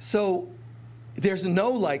 So there's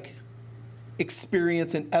no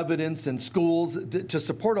experience and evidence and schools to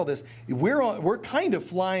support all this. We're kind of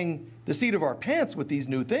flying the seat of our pants with these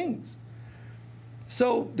new things.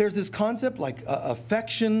 So there's this concept like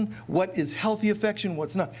affection. What is healthy affection?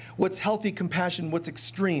 What's not? What's healthy compassion? What's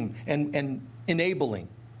extreme and enabling?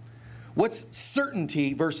 What's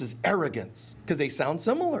certainty versus arrogance? Because they sound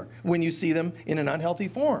similar when you see them in an unhealthy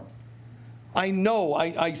form. I know,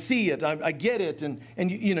 I see it, I get it, and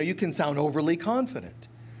you can sound overly confident.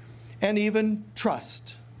 And even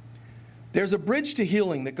trust. There's a bridge to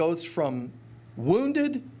healing that goes from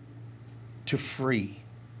wounded to free.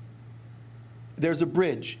 There's a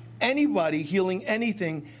bridge. Anybody healing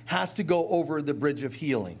anything has to go over the bridge of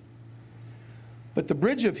healing. But the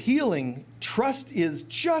bridge of healing, trust is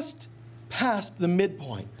just past the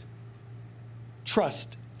midpoint.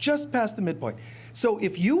 Trust, just past the midpoint. So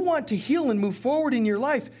if you want to heal and move forward in your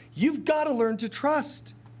life, you've got to learn to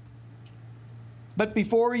trust. But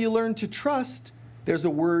before you learn to trust, there's a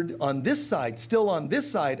word on this side, still on this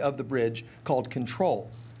side of the bridge, called control,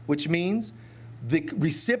 which means the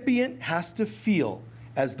recipient has to feel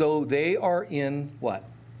as though they are in what?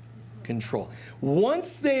 Control.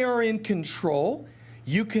 Once they are in control,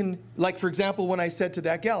 you can, like for example, when I said to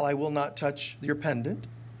that gal, I will not touch your pendant.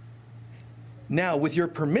 Now, with your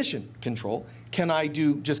permission, control, can I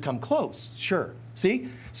just come close? Sure. See?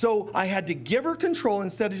 So I had to give her control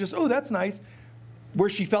instead of just, oh, that's nice, where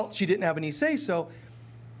she felt she didn't have any say so.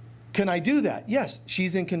 Can I do that? Yes,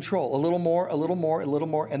 she's in control. A little more, a little more, a little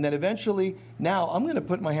more. And then eventually, now I'm going to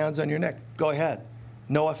put my hands on your neck. Go ahead.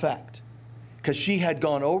 No effect. Because she had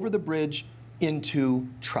gone over the bridge into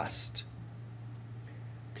trust.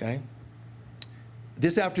 Okay?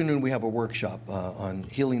 This afternoon we have a workshop on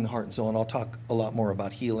healing the heart and soul, and I'll talk a lot more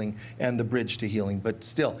about healing and the bridge to healing, but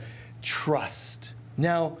still, trust.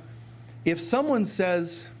 Now, if someone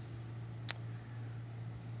says,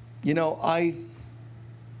 you know, I'm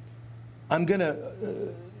going to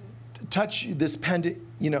touch this pendant,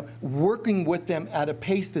 you know, working with them at a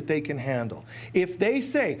pace that they can handle. If they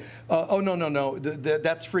say, oh, no,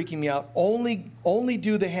 that's freaking me out, only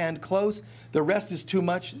do the hand close, the rest is too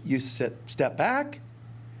much, you step back,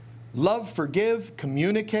 love, forgive,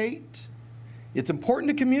 communicate. It's important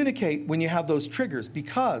to communicate when you have those triggers,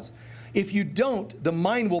 because if you don't, the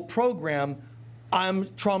mind will program, I'm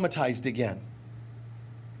traumatized again.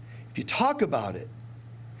 If you talk about it,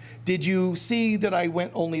 did you see that I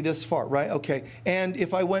went only this far, right? Okay, and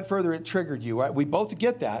if I went further, it triggered you, right? We both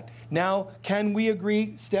get that. Now, can we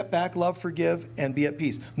agree, step back, love, forgive, and be at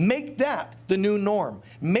peace? Make that the new norm.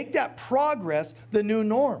 Make that progress the new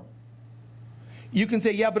norm. You can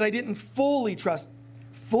say, yeah, but I didn't fully trust.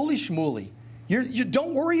 Fully schmooly. You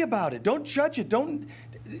don't worry about it. Don't judge it. Don't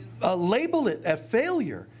label it a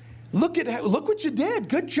failure. Look what you did.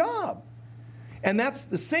 Good job. And that's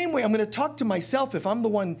the same way I'm going to talk to myself if I'm the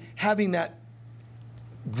one having that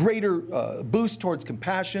greater boost towards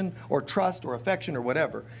compassion or trust or affection or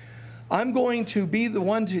whatever. I'm going to be the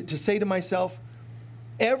one to say to myself,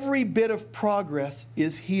 every bit of progress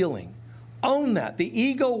is healing. Own that. The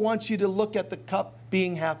ego wants you to look at the cup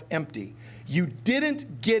being half empty. You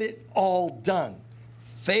didn't get it all done.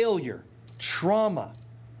 Failure, trauma.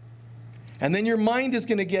 And then your mind is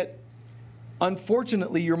going to get,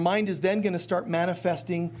 unfortunately, your mind is then going to start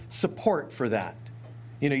manifesting support for that.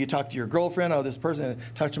 You know, you talk to your girlfriend, oh, this person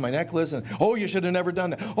touched my necklace, and oh, you should have never done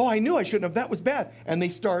that. Oh, I knew I shouldn't have, that was bad. And they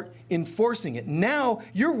start enforcing it. Now,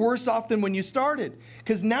 you're worse off than when you started,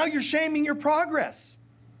 because now you're shaming your progress.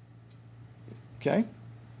 Okay?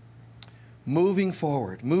 Moving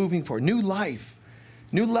forward, new life,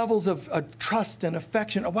 new levels of trust and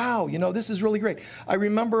affection. Oh, wow, you know, this is really great. I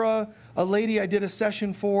remember a lady I did a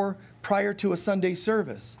session for prior to a Sunday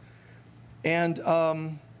service. And,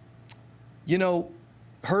 you know,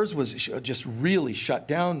 hers was just really shut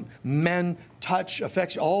down. Men, touch,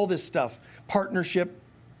 affection, all this stuff, partnership,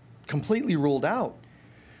 completely ruled out.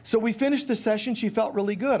 So we finished the session. She felt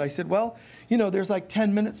really good. I said, well, you know, there's like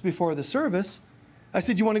 10 minutes before the service. I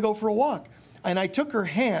said, you want to go for a walk? And I took her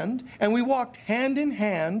hand, and we walked hand in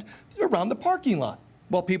hand around the parking lot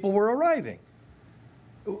while people were arriving.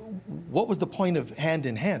 What was the point of hand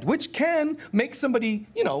in hand? Which can make somebody,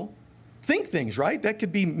 you know, think things, right? That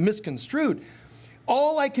could be misconstrued.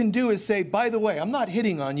 All I can do is say, by the way, I'm not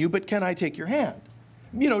hitting on you, but can I take your hand?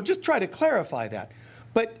 You know, just try to clarify that.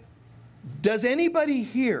 But does anybody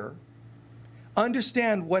here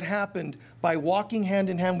understand what happened by walking hand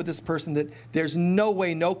in hand with this person, that there's no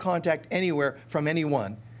way, no contact anywhere from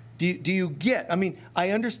anyone? Do you get, I mean, I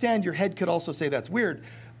understand your head could also say that's weird.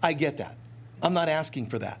 I get that. I'm not asking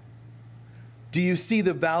for that. Do you see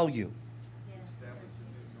the value? Yeah.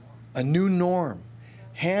 A new norm.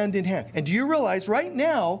 Hand in hand. And do you realize right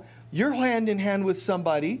now, you're hand in hand with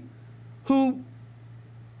somebody who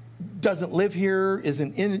doesn't live here,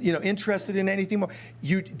 isn't interested in anything more.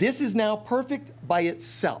 This is now perfect by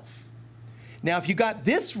itself. Now, if you got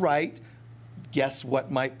this right, guess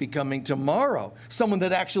what might be coming tomorrow? Someone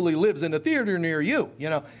that actually lives in a theater near you,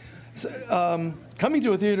 you know. Coming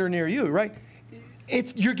to a theater near you, right?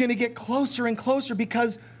 You're going to get closer and closer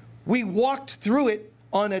because we walked through it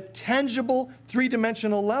on a tangible,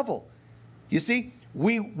 three-dimensional level. You see,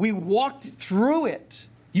 we walked through it.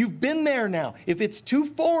 You've been there now. If it's too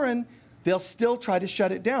foreign, they'll still try to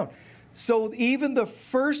shut it down. So even the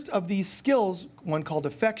first of these skills, one called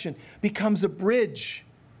affection, becomes a bridge.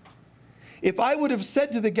 If I would have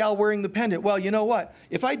said to the gal wearing the pendant, well, you know what?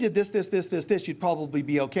 If I did this, you'd probably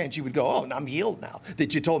be okay. And she would go, oh, I'm healed now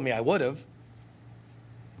that you told me I would have.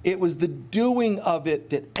 It was the doing of it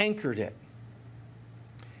that anchored it.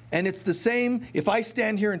 And it's the same if I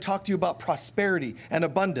stand here and talk to you about prosperity and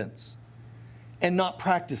abundance and not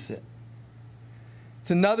practice it. It's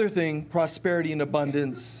another thing, prosperity and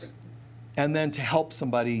abundance, and then to help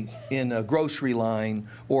somebody in a grocery line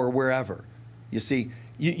or wherever. You see,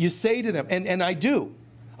 you say to them, and I do.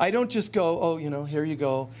 I don't just go, oh, you know, here you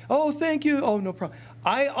go. Oh, thank you. Oh, no problem.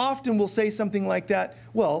 I often will say something like that.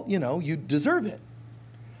 Well, you know, you deserve it.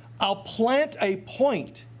 I'll plant a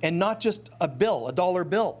point and not just a bill, a dollar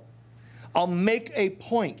bill. I'll make a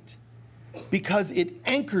point because it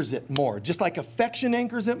anchors it more. Just like affection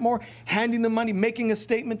anchors it more, handing the money, making a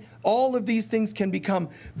statement, all of these things can become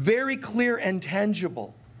very clear and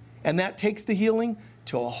tangible. And that takes the healing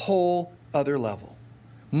to a whole other level,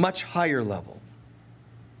 much higher level.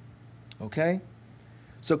 Okay?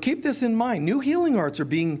 So keep this in mind. New healing arts are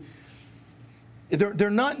being, they're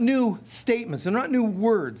not new statements, they're not new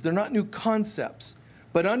words, they're not new concepts,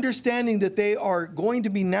 but understanding that they are going to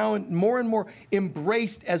be now more and more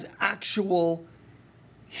embraced as actual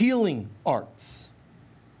healing arts.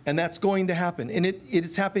 And that's going to happen. And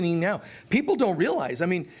it's happening now. People don't realize. I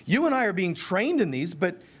mean, you and I are being trained in these,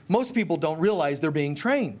 but most people don't realize they're being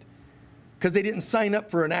trained because they didn't sign up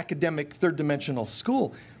for an academic third dimensional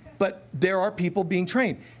school. But there are people being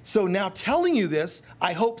trained. So now telling you this,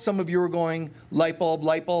 I hope some of you are going, light bulb,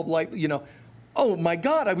 you know. Oh my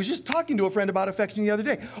God, I was just talking to a friend about affection the other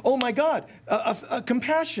day. Oh my God,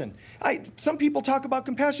 compassion. Some people talk about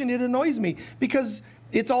compassion, it annoys me because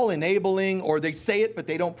it's all enabling, or they say it but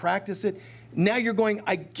they don't practice it. Now you're going,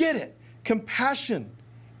 I get it. Compassion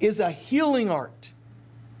is a healing art.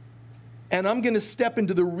 And I'm going to step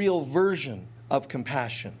into the real version of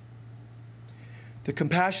compassion. The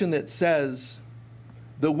compassion that says,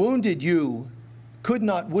 the wounded you would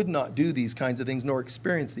not do these kinds of things, nor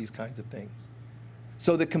experience these kinds of things.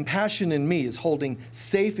 So the compassion in me is holding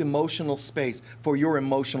safe emotional space for your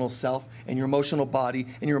emotional self and your emotional body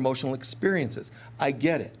and your emotional experiences. I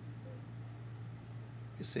get it.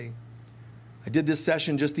 You see? I did this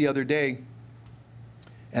session just the other day,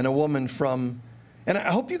 and a woman from, and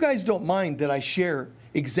I hope you guys don't mind that I share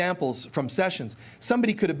examples from sessions.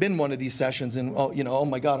 Somebody could have been one of these sessions and, oh, you know, oh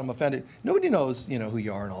my God, I'm offended. Nobody knows, you know, who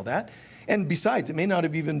you are and all that. And besides, it may not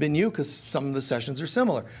have even been you because some of the sessions are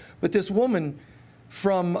similar. But this woman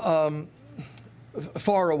from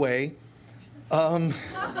far away, but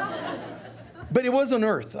it was on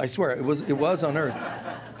earth, I swear, it was on earth.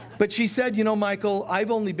 But she said, you know, Michael,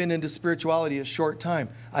 I've only been into spirituality a short time.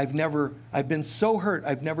 I've been so hurt,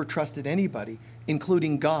 I've never trusted anybody,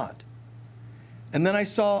 including God. And then I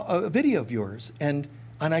saw a video of yours, and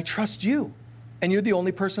I trust you, and you're the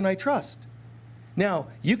only person I trust. Now,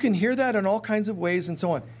 you can hear that in all kinds of ways and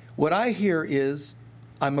so on. What I hear is,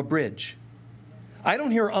 I'm a bridge. I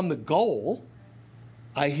don't hear I'm the goal.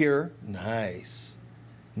 I hear, nice,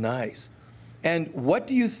 nice. And what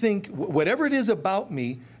do you think, whatever it is about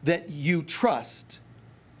me that you trust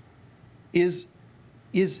is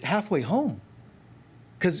halfway home?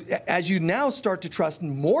 Because as you now start to trust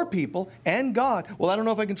more people and God, well, I don't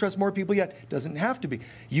know if I can trust more people yet. Doesn't have to be.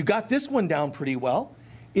 You got this one down pretty well.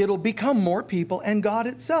 It'll become more people and God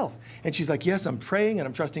itself. And she's like, yes, I'm praying and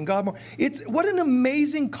I'm trusting God more. What an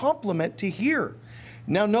amazing compliment to hear.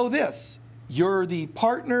 Now know this, you're the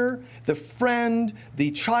partner, the friend,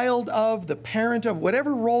 the child of, the parent of,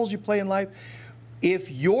 whatever roles you play in life.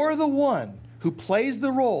 If you're the one who plays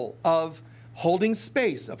the role of holding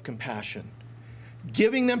space of compassion,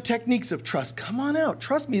 giving them techniques of trust, come on out,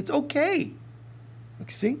 trust me, it's okay.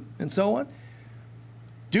 See, and so on.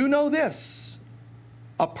 Do know this,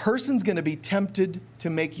 a person's going to be tempted to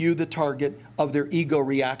make you the target of their ego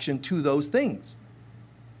reaction to those things.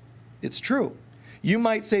 It's true. You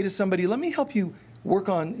might say to somebody, let me help you work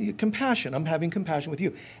on compassion. I'm having compassion with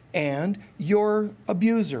you. And your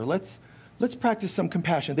abuser, let's practice some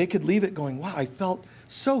compassion. They could leave it going, wow, I felt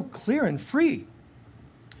so clear and free.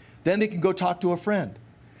 Then they can go talk to a friend.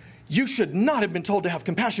 You should not have been told to have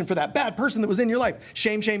compassion for that bad person that was in your life.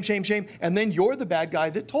 Shame, shame, shame, shame. And then you're the bad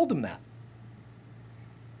guy that told them that.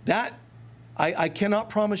 I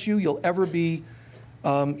cannot promise you you'll ever be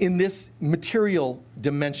in this material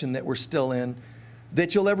dimension that we're still in,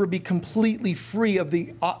 that you'll ever be completely free of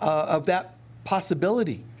that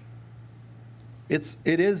possibility. It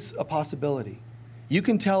is a possibility. You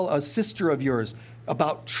can tell a sister of yours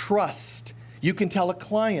about trust. You can tell a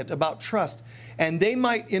client about trust. And they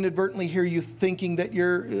might inadvertently hear you thinking that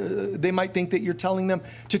they might think that you're telling them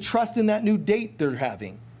to trust in that new date they're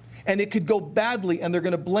having. And it could go badly, and they're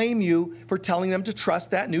going to blame you for telling them to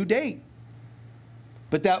trust that new date.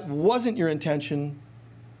 But that wasn't your intention,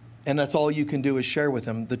 and that's all you can do is share with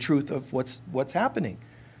them the truth of what's happening.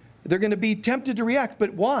 They're going to be tempted to react,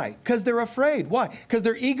 but why? Because they're afraid. Why? Because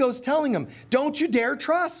their ego's telling them, don't you dare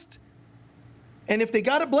trust. And if they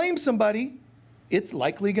got to blame somebody, it's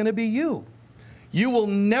likely going to be you. You will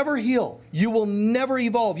never heal. You will never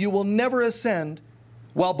evolve. You will never ascend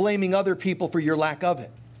while blaming other people for your lack of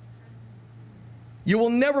it. You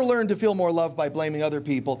will never learn to feel more love by blaming other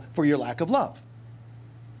people for your lack of love,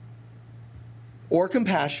 or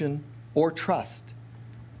compassion, or trust.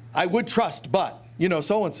 I would trust, but, you know,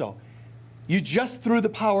 so-and-so. You just threw the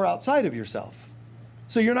power outside of yourself.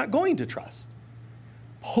 So you're not going to trust.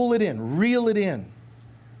 Pull it in, reel it in.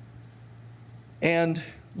 And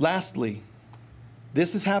lastly,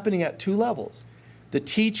 this is happening at two levels. The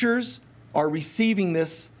teachers are receiving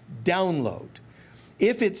this download.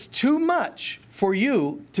 If it's too much for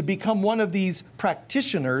you to become one of these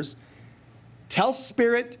practitioners, tell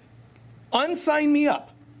Spirit, unsign me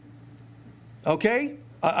up. Okay?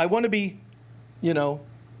 I want to be,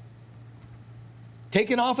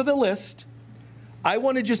 taken off of the list. I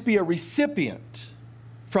want to just be a recipient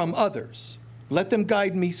from others. Let them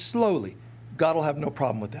guide me slowly. God will have no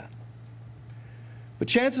problem with that. But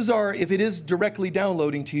chances are, if it is directly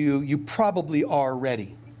downloading to you, you probably are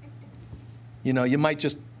ready. You might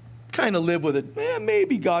just kind of live with it.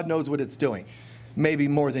 Maybe God knows what it's doing. Maybe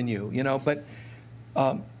more than you, But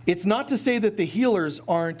it's not to say that the healers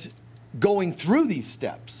aren't going through these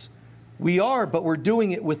steps. We are, but we're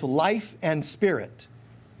doing it with life and spirit,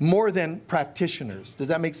 more than practitioners. Does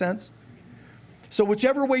that make sense? So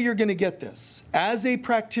whichever way you're going to get this, as a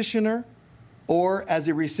practitioner or as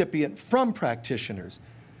a recipient from practitioners,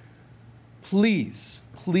 please,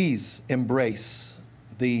 please embrace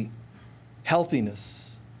the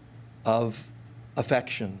healthiness of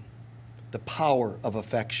affection, the power of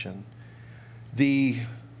affection, the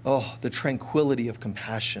tranquility of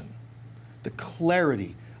compassion, the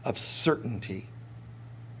clarity of certainty,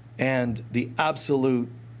 and the absolute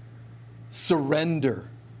surrender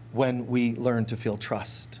when we learn to feel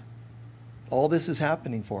trust. All this is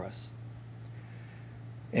happening for us.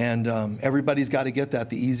 And everybody's got to get that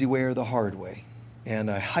the easy way or the hard way. And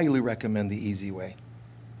I highly recommend the easy way.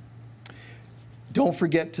 Don't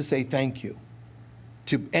forget to say thank you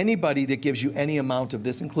to anybody that gives you any amount of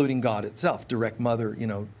this, including God itself, direct mother,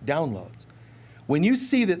 downloads. When you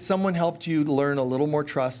see that someone helped you learn a little more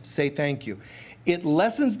trust, say thank you. It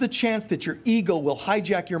lessens the chance that your ego will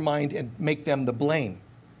hijack your mind and make them the blame.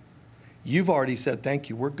 You've already said thank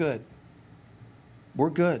you. We're good. We're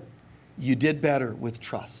good. You did better with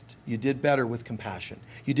trust. You did better with compassion.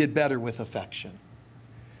 You did better with affection.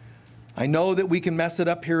 I know that we can mess it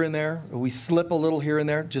up here and there. We slip a little here and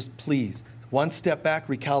there. Just please, one step back,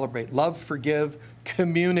 recalibrate. Love, forgive,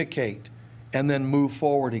 communicate, and then move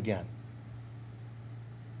forward again.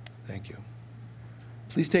 Thank you.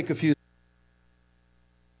 Please take a few.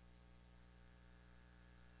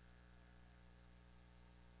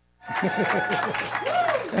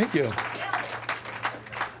 Thank you.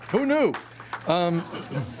 Who knew?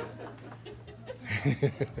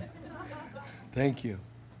 Thank you.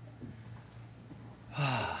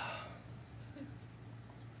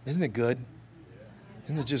 Isn't it good?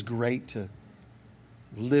 Isn't it just great to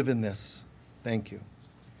live in this? Thank you.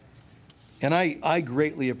 And I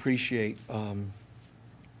greatly appreciate,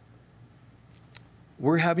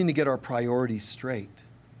 we're having to get our priorities straight.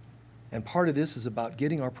 And part of this is about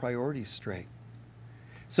getting our priorities straight.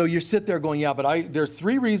 So you sit there going, yeah, but there's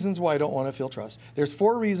 3 reasons why I don't want to feel trust. There's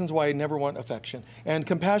 4 reasons why I never want affection. And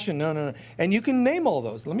compassion, no. And you can name all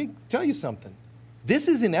those. Let me tell you something. This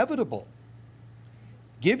is inevitable.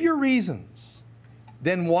 Give your reasons.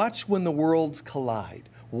 Then watch when the worlds collide.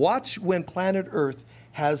 Watch when planet Earth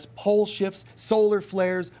has pole shifts, solar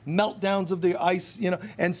flares, meltdowns of the ice,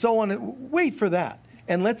 and so on. Wait for that.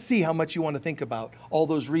 And let's see how much you want to think about all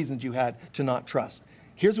those reasons you had to not trust.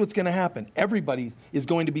 Here's what's going to happen. Everybody is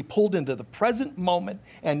going to be pulled into the present moment.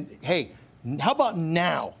 And hey, how about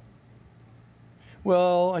now?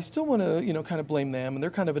 Well, I still want to, kind of blame them, and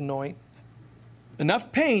they're kind of annoying.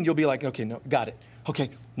 Enough pain, you'll be like, okay, no, got it. Okay,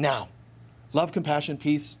 now. Love, compassion,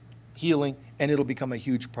 peace, healing, and it'll become a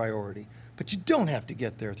huge priority. But you don't have to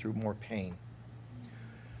get there through more pain.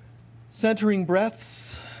 Centering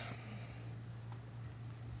breaths.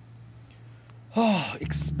 Oh,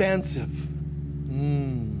 expansive.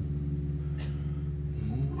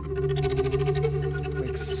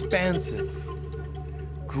 Expansive.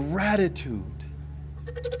 Gratitude.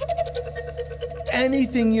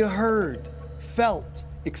 Anything you heard, felt,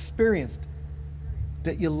 experienced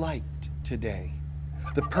that you liked today.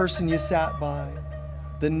 The person you sat by,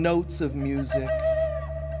 the notes of music,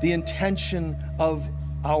 the intention of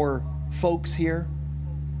our folks here,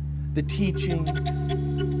 the teaching.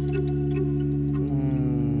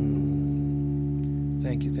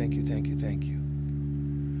 Thank you, thank you, thank you, thank you.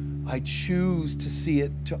 I choose to see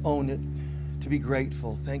it, to own it, to be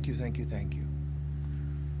grateful. Thank you, thank you, thank you.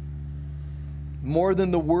 More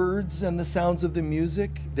than the words and the sounds of the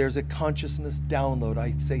music, there's a consciousness download.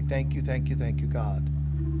 I say thank you, thank you, thank you, God.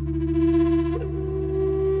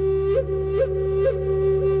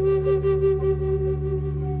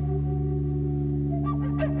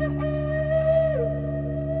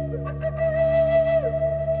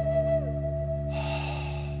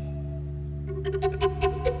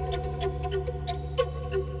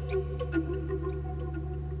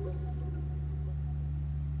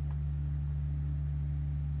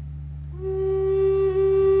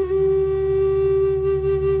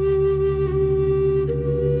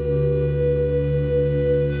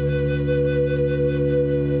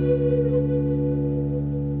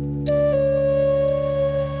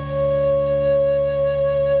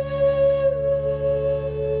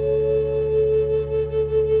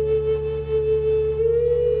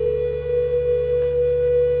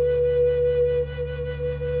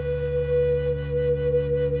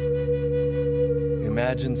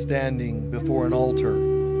 imagine standing before an altar.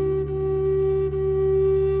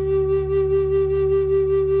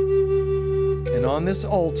 And on this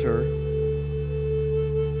altar,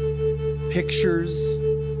 pictures,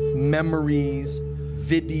 memories,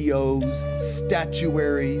 videos,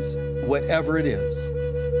 statuaries, whatever it is,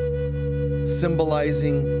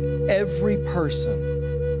 symbolizing every person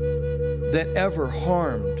that ever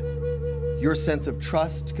harmed your sense of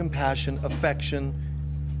trust, compassion, affection,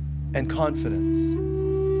 and confidence.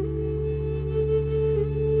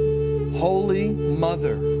 Holy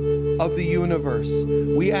Mother of the universe,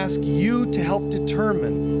 we ask you to help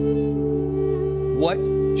determine what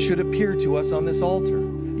should appear to us on this altar.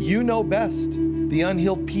 You know best the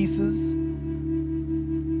unhealed pieces,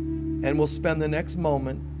 and we'll spend the next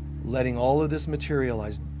moment letting all of this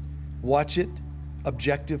materialize. Watch it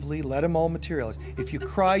objectively, let them all materialize. If you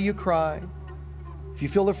cry, you cry. If you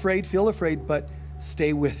feel afraid, but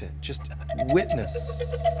stay with it. Just witness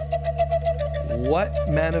what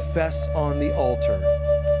manifests on the altar.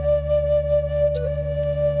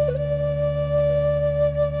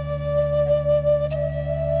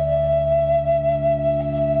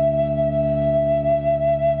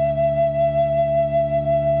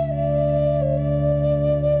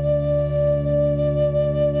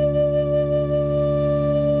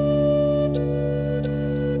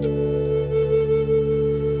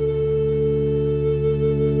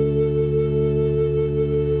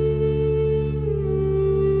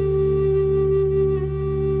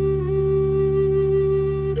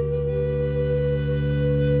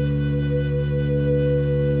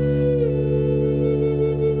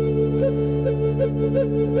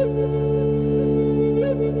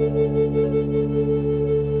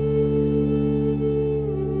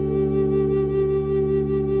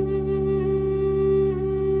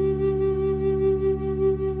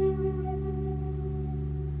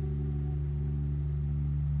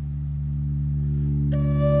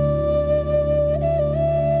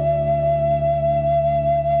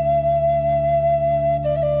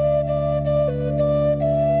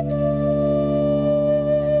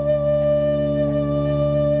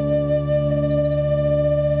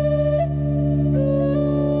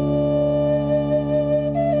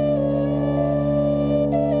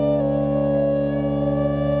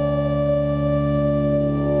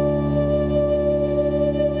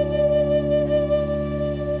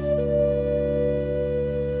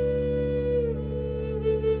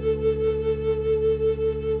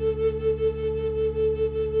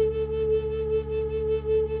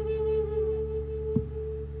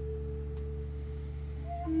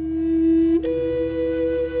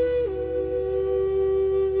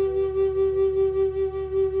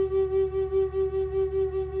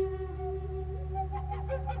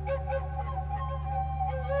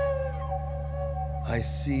 I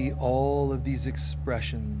see all of these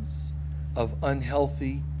expressions of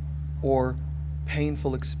unhealthy or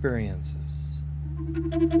painful experiences.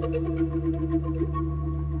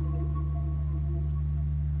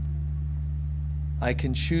 I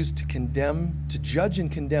can choose to condemn, to judge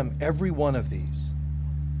and condemn every one of these,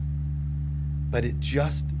 but it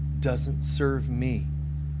just doesn't serve me.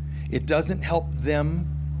 It doesn't help them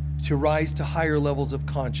to rise to higher levels of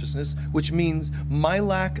consciousness, which means my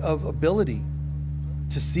lack of ability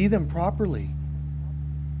to see them properly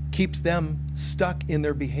keeps them stuck in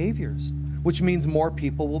their behaviors, which means more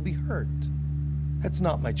people will be hurt. That's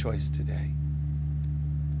not my choice today.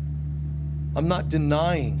 I'm not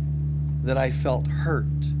denying that I felt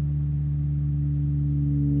hurt,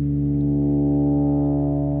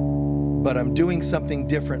 but I'm doing something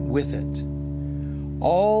different with it.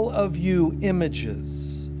 All of you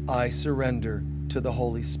images, I surrender to the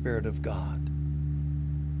Holy Spirit of God.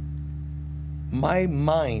 My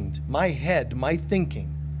mind, my head, my thinking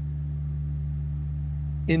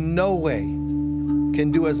in no way can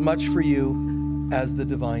do as much for you as the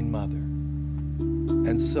Divine Mother.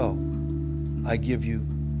 And so I give you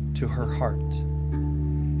to her heart.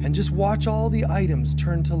 And just watch all the items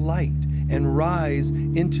turn to light and rise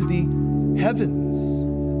into the heavens.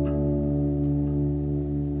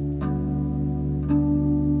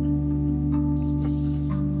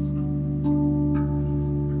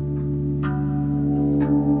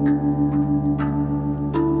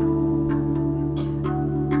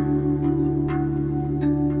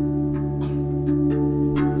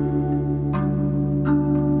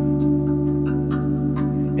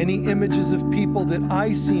 Any images of people that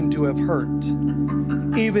I seem to have hurt,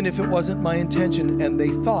 even if it wasn't my intention and they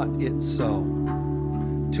thought it so.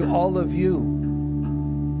 To all of you,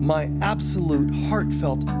 my absolute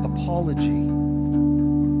heartfelt apology.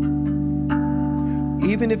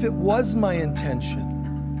 Even if it was my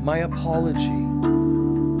intention, my apology.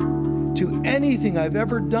 to anything I've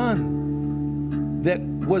ever done that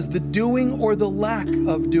was the doing or the lack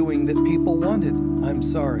of doing that people wanted. I'm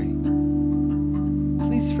sorry.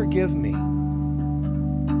 Please forgive me.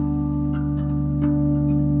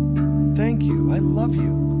 Thank you. I love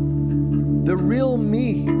you. The real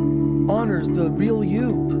me honors the real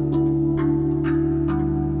you.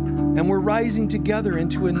 And we're rising together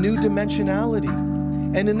into a new dimensionality.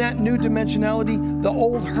 And in that new dimensionality, the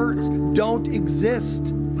old hurts don't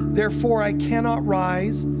exist. Therefore, I cannot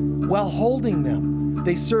rise while holding them.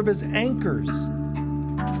 They serve as anchors.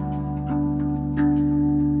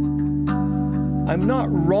 I'm not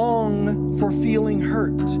wrong for feeling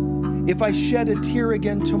hurt. If I shed a tear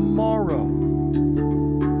again tomorrow,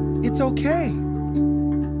 it's okay,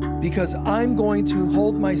 because I'm going to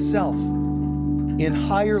hold myself in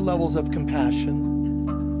higher levels of compassion.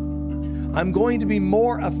 I'm going to be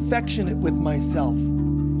more affectionate with myself.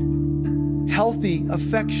 Healthy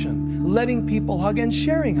affection, letting people hug and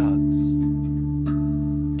sharing hugs,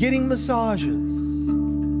 getting massages,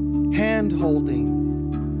 hand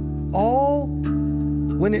holding, all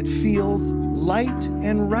when it feels light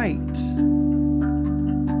and right.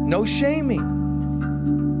 No shaming.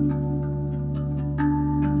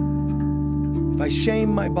 If I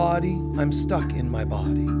shame my body, I'm stuck in my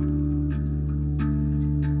body.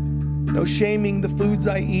 No shaming the foods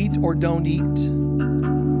I eat or don't eat.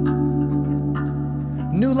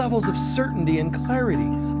 New levels of certainty and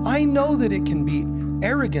clarity. I know that it can be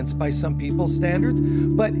arrogance by some people's standards,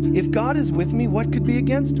 but if God is with me, what could be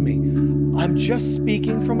against me? I'm just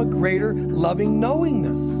speaking from a greater loving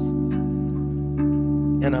knowingness.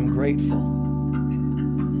 And I'm grateful.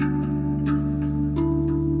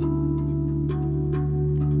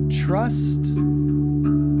 Trust.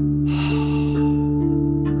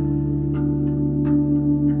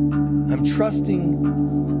 I'm trusting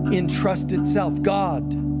in trust itself,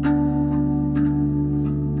 God.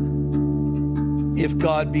 If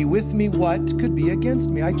God be with me, what could be against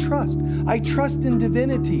me? I trust. I trust in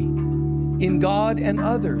divinity, in God and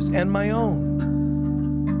others, and my own.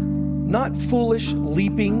 Not foolish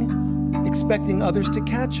leaping, expecting others to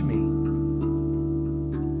catch me.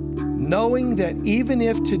 Knowing that even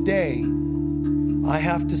if today I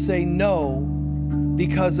have to say no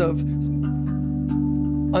because of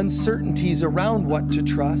uncertainties around what to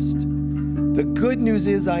trust, the good news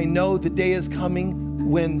is I know the day is coming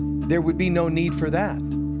when there would be no need for that.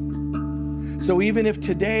 So even if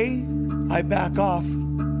today I back off,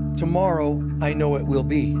 tomorrow I know it will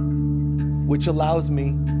be, which allows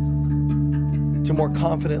me to more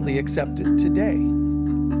confidently accept it today.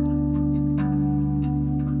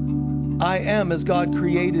 I am as God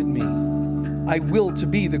created me. I will to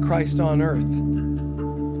be the Christ on earth.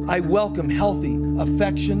 I welcome healthy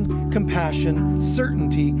affection, compassion,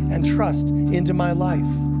 certainty, and trust into my life.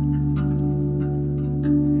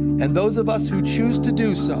 And those of us who choose to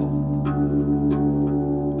do so,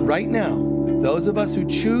 right now, those of us who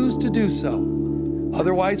choose to do so,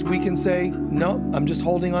 otherwise we can say, no, I'm just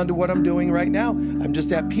holding on to what I'm doing right now. I'm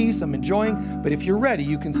just at peace, I'm enjoying. But if you're ready,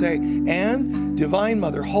 you can say, and Divine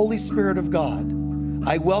Mother, Holy Spirit of God,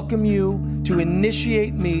 I welcome you to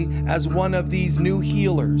initiate me as one of these new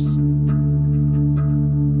healers.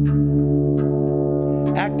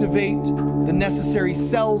 Activate the necessary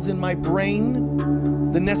cells in my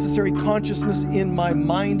brain, the necessary consciousness in my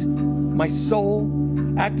mind, my soul.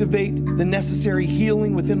 Activate the necessary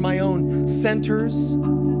healing within my own centers,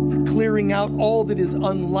 clearing out all that is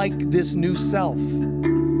unlike this new self.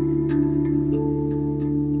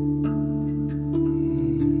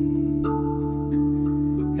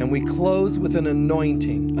 And we close with an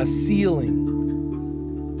anointing, a sealing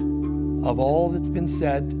of all that's been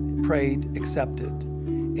said, prayed, accepted.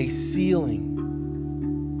 A sealing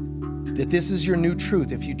that this is your new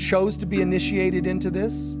truth. If you chose to be initiated into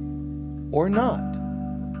this or not,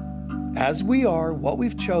 as we are, what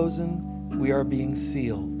we've chosen, we are being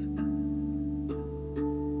sealed.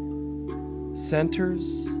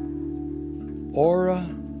 Centers, aura,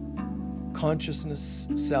 consciousness,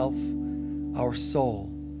 self, our soul,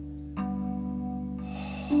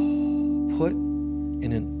 put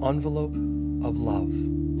in an envelope of love.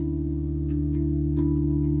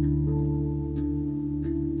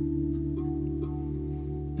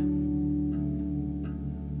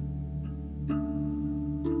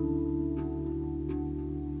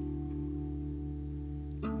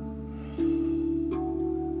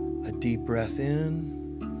 Deep breath in,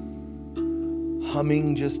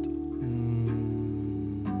 humming just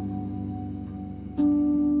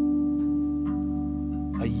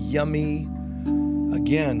a yummy,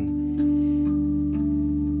 again,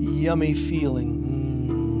 yummy feeling.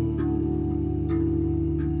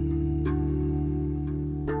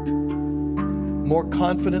 more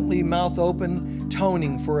confidently, mouth open,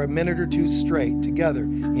 toning for a minute or two straight together.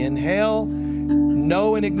 Inhale,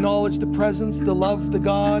 know and acknowledge the presence, the love, the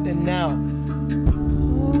God, and now.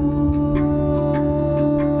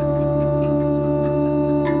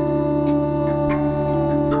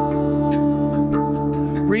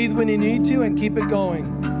 Breathe when you need to and keep it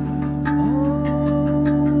going.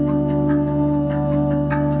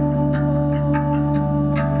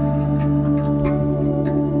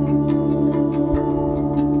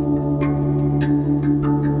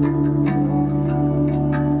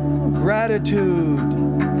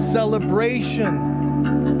 Gratitude,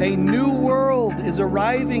 celebration. A new world is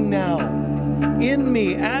arriving now. In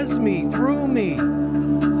me, as me, through me.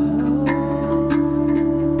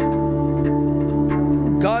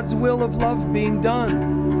 God's will of love being done.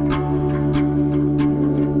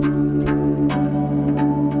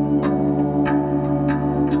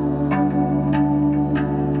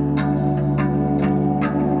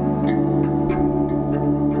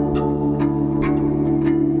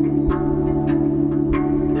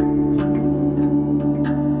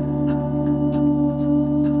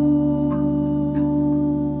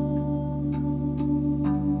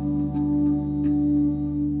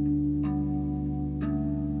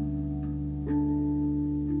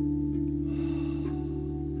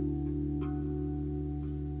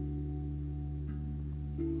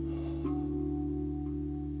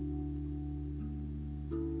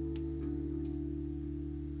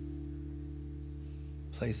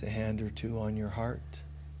 Place a hand or two on your heart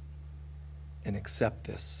and accept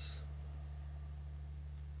this.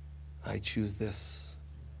 I choose this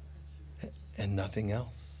and nothing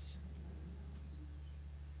else.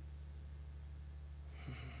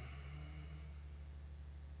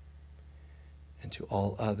 And to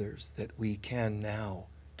all others, that we can now,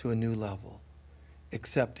 to a new level,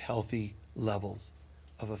 accept healthy levels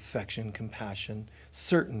of affection, compassion,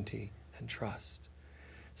 certainty, and trust.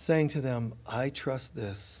 Saying to them, I trust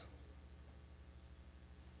this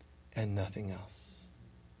and nothing else.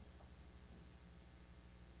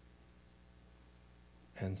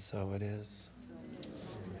 And so it is.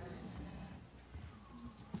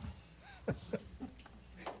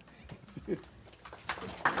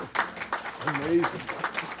 Amazing.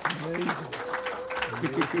 Amazing.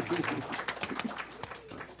 Amazing.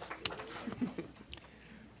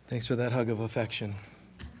 Thanks for that hug of affection.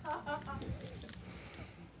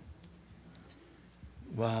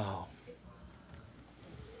 Wow.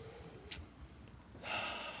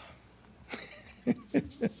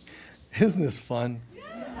 Isn't this fun?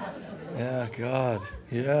 Yeah, God.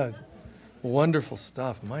 Yeah. Wonderful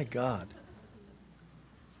stuff. My God.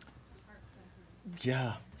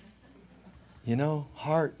 Yeah. You know,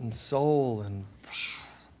 heart and soul and...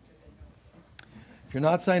 If you're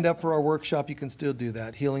not signed up for our workshop, you can still do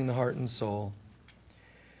that. Healing the Heart and Soul.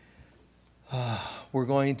 We're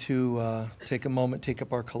going to take a moment, take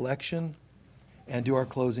up our collection, and do our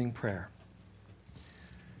closing prayer.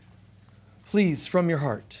 Please, from your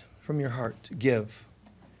heart, give.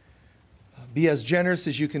 Be as generous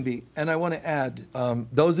as you can be. And I want to add,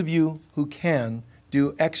 those of you who can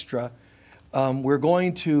do extra, we're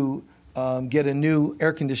going to get a new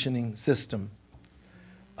air conditioning system.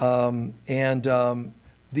 The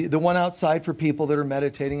one outside for people that are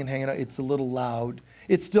meditating and hanging out, it's a little loud.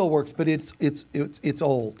 It still works, but it's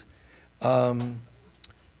old.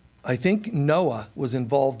 I think Noah was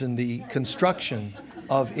involved in the construction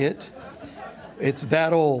of it. It's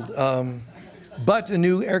that old. But a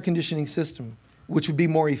new air conditioning system, which would be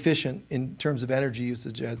more efficient in terms of energy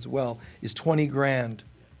usage as well, is 20 grand.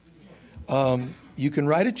 You can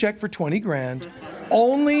write a check for 20 grand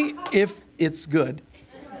only if it's good.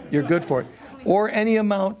 You're good for it. Or any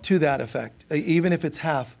amount to that effect, even if it's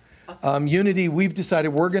half. Unity, we've decided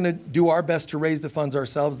we're going to do our best to raise the funds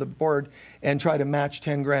ourselves, the board, and try to match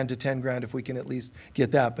 10 grand to 10 grand if we can at least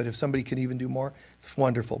get that. But if somebody can even do more, it's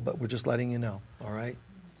wonderful. But we're just letting you know, all right?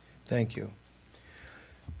 Thank you.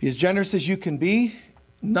 Be as generous as you can be,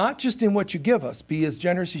 not just in what you give us. Be as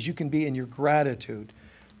generous as you can be in your gratitude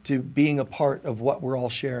to being a part of what we're all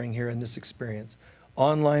sharing here in this experience,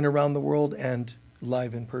 online around the world and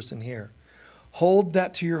live in person here. Hold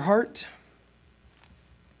that to your heart.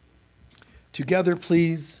 Together,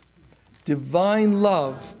 please. Divine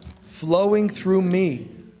love flowing through me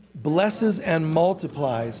blesses and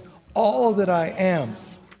multiplies all that I am,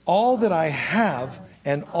 all that I have,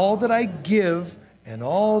 and all that I give, and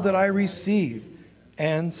all that I receive.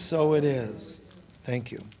 And so it is.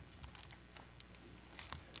 Thank you.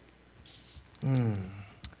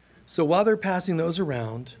 So while they're passing those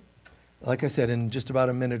around, like I said, in just about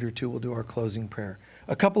a minute or two, we'll do our closing prayer.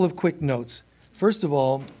 A couple of quick notes. First of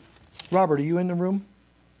all, Robert, are you in the room?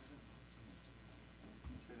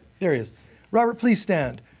 There he is. Robert, please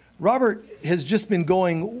stand. Robert has just been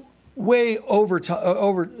going way over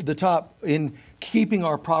the top in keeping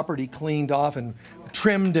our property cleaned off and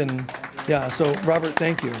trimmed, and yeah, so Robert,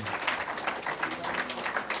 thank you.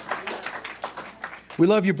 We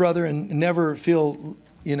love you, brother, and never feel,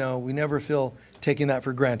 we never feel taking that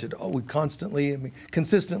for granted. Oh, we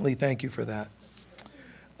consistently thank you for that.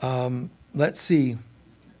 Let's see.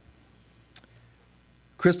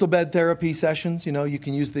 Crystal bed therapy sessions, you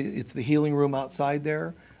can use it's the healing room outside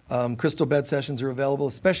there. Crystal bed sessions are available,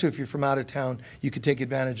 especially if you're from out of town. You could take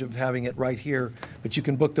advantage of having it right here, but you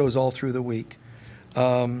can book those all through the week.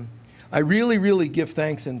 I really, really give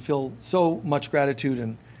thanks and feel so much gratitude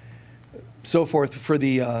and so forth for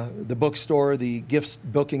the bookstore, the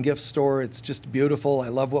book and gift store. It's just beautiful. I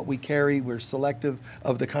love what we carry. We're selective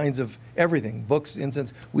of the kinds of everything, books,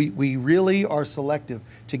 incense. We really are selective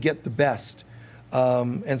to get the best.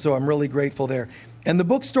 And so I'm really grateful there. And the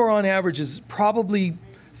bookstore on average is probably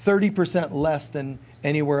 30% less than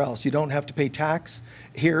anywhere else. You don't have to pay tax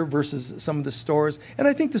here versus some of the stores. And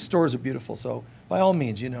I think the stores are beautiful. So by all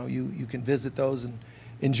means, you can visit those and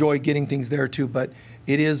enjoy getting things there too. But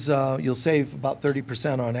it is, you'll save about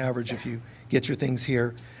 30% on average if you get your things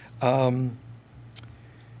here.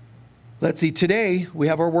 Let's see, today we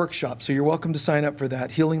have our workshop. So you're welcome to sign up for that,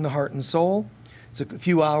 Healing the Heart and Soul. It's a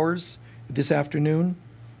few hours this afternoon.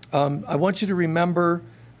 I want you to remember,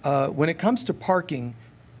 when it comes to parking,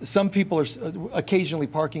 some people are occasionally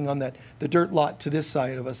parking on the dirt lot to this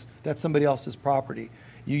side of us. That's somebody else's property.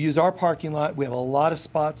 You use our parking lot. We have a lot of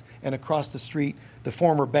spots, and across the street, the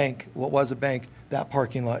former bank, what was a bank, that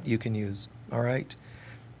parking lot you can use, all right?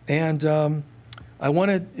 And I want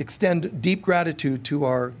to extend deep gratitude to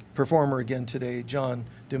our performer again today, John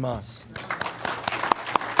Dumas.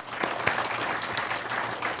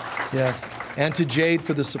 Yes, and to Jade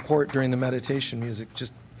for the support during the meditation music.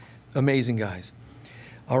 Just amazing guys.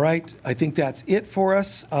 All right, I think that's it for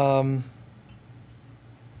us.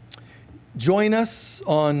 Join us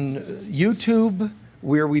on YouTube,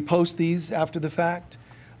 where we post these after the fact.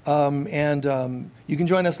 And you can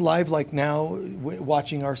join us live like now,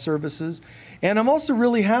 watching our services. And I'm also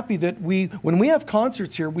really happy that when we have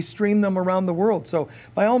concerts here, we stream them around the world. So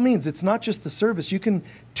by all means, it's not just the service. You can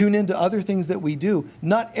tune into other things that we do.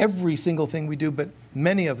 Not every single thing we do, but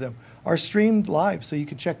many of them are streamed live, so you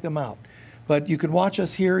can check them out. But you can watch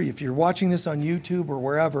us here. If you're watching this on YouTube or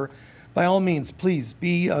wherever, by all means, please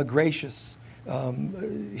be gracious.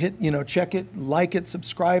 Check it, like it,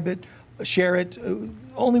 subscribe it, share it,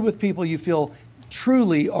 only with people you feel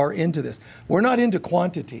truly are into this. We're not into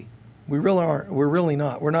quantity. We really aren't. We're really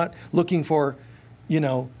not. We're not looking for,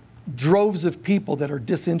 droves of people that are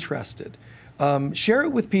disinterested. Share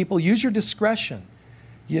it with people. Use your discretion.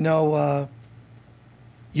 You go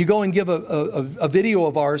and give a video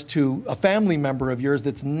of ours to a family member of yours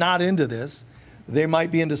that's not into this. They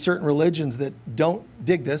might be into certain religions that don't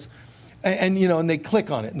dig this. And they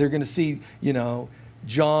click on it, and they're going to see,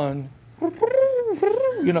 John,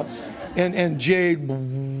 and Jade,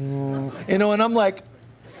 and I'm like,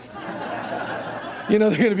 they're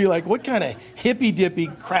going to be like, what kind of hippy-dippy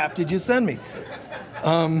crap did you send me?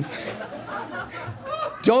 Don't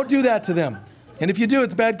do that to them. And if you do,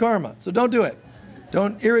 it's bad karma, so don't do it.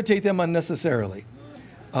 Don't irritate them unnecessarily.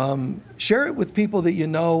 Share it with people that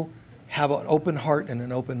have an open heart and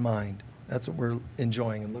an open mind. That's what we're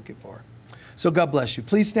enjoying and looking for. So God bless you.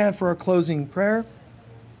 Please stand for our closing prayer.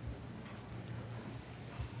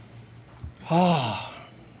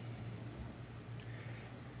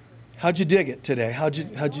 How'd you dig it today? How'd you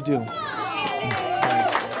do?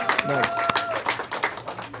 Nice.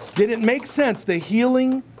 Did it make sense, the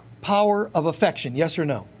healing power of affection? Yes or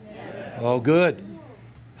no? Yes. Oh, good.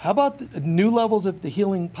 How about the new levels of the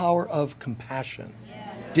healing power of compassion?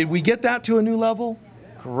 Yes. Did we get that to a new level?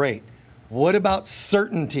 Great. What about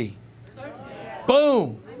certainty?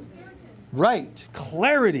 Boom. Right.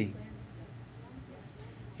 Clarity.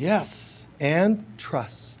 Yes. And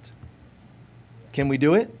trust. Can we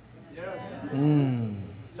do it? Yes.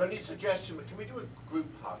 So any suggestion, can we do a group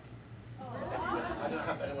hug? I don't know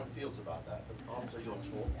how anyone feels about that, but after your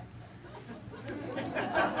talk.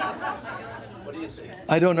 What do you think?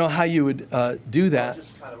 I don't know how you would do that.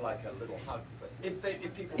 Just kind of like a little hug. If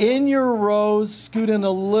people in your rows, scoot in a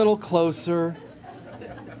little closer.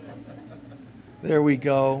 There we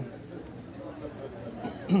go.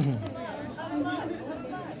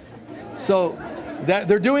 So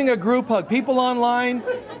they're doing a group hug. People online,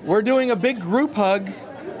 we're doing a big group hug.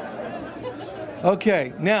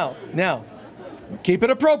 Okay, now, keep it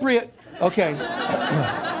appropriate. Okay.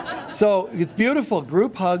 So it's beautiful.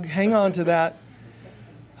 Group hug. Hang on to that.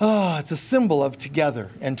 Oh, it's a symbol of together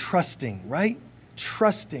and trusting, right?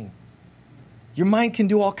 Trusting. Your mind can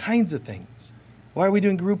do all kinds of things. Why are we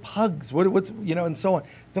doing group hugs? What's and so on.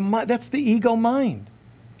 That's the ego mind.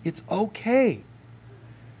 It's okay.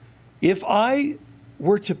 If I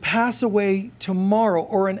were to pass away tomorrow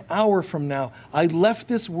or an hour from now, I left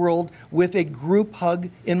this world with a group hug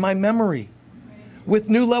in my memory, with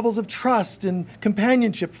new levels of trust and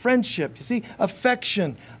companionship, friendship, you see,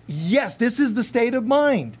 affection. Yes, this is the state of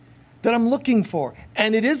mind that I'm looking for.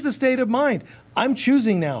 And it is the state of mind I'm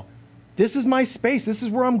choosing now. This is my space. This is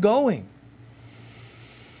where I'm going.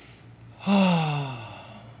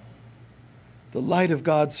 The light of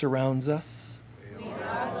God surrounds us. We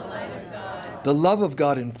are the light of God. The love of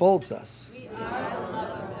God enfolds us. We are the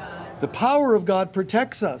love of God. The power of God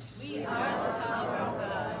protects us. We are the power of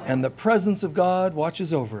God. And the presence of God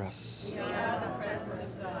watches over us. We are the presence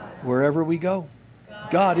of God. Wherever we go,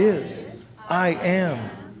 God is, I am,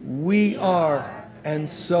 we are, and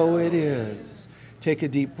so it is. Take a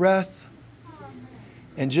deep breath.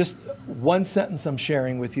 And just one sentence I'm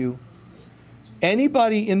sharing with you.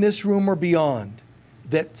 Anybody in this room or beyond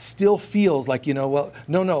that still feels like, well,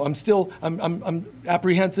 no, I'm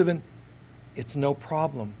apprehensive, and it's no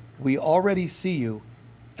problem. We already see you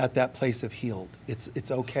at that place of healed.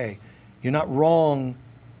 It's okay. You're not wrong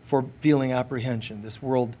for feeling apprehension. This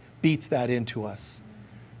world beats that into us.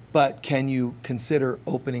 But can you consider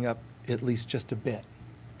opening up at least just a bit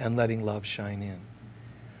and letting love shine in?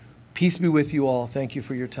 Peace be with you all. Thank you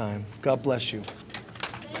for your time. God bless you.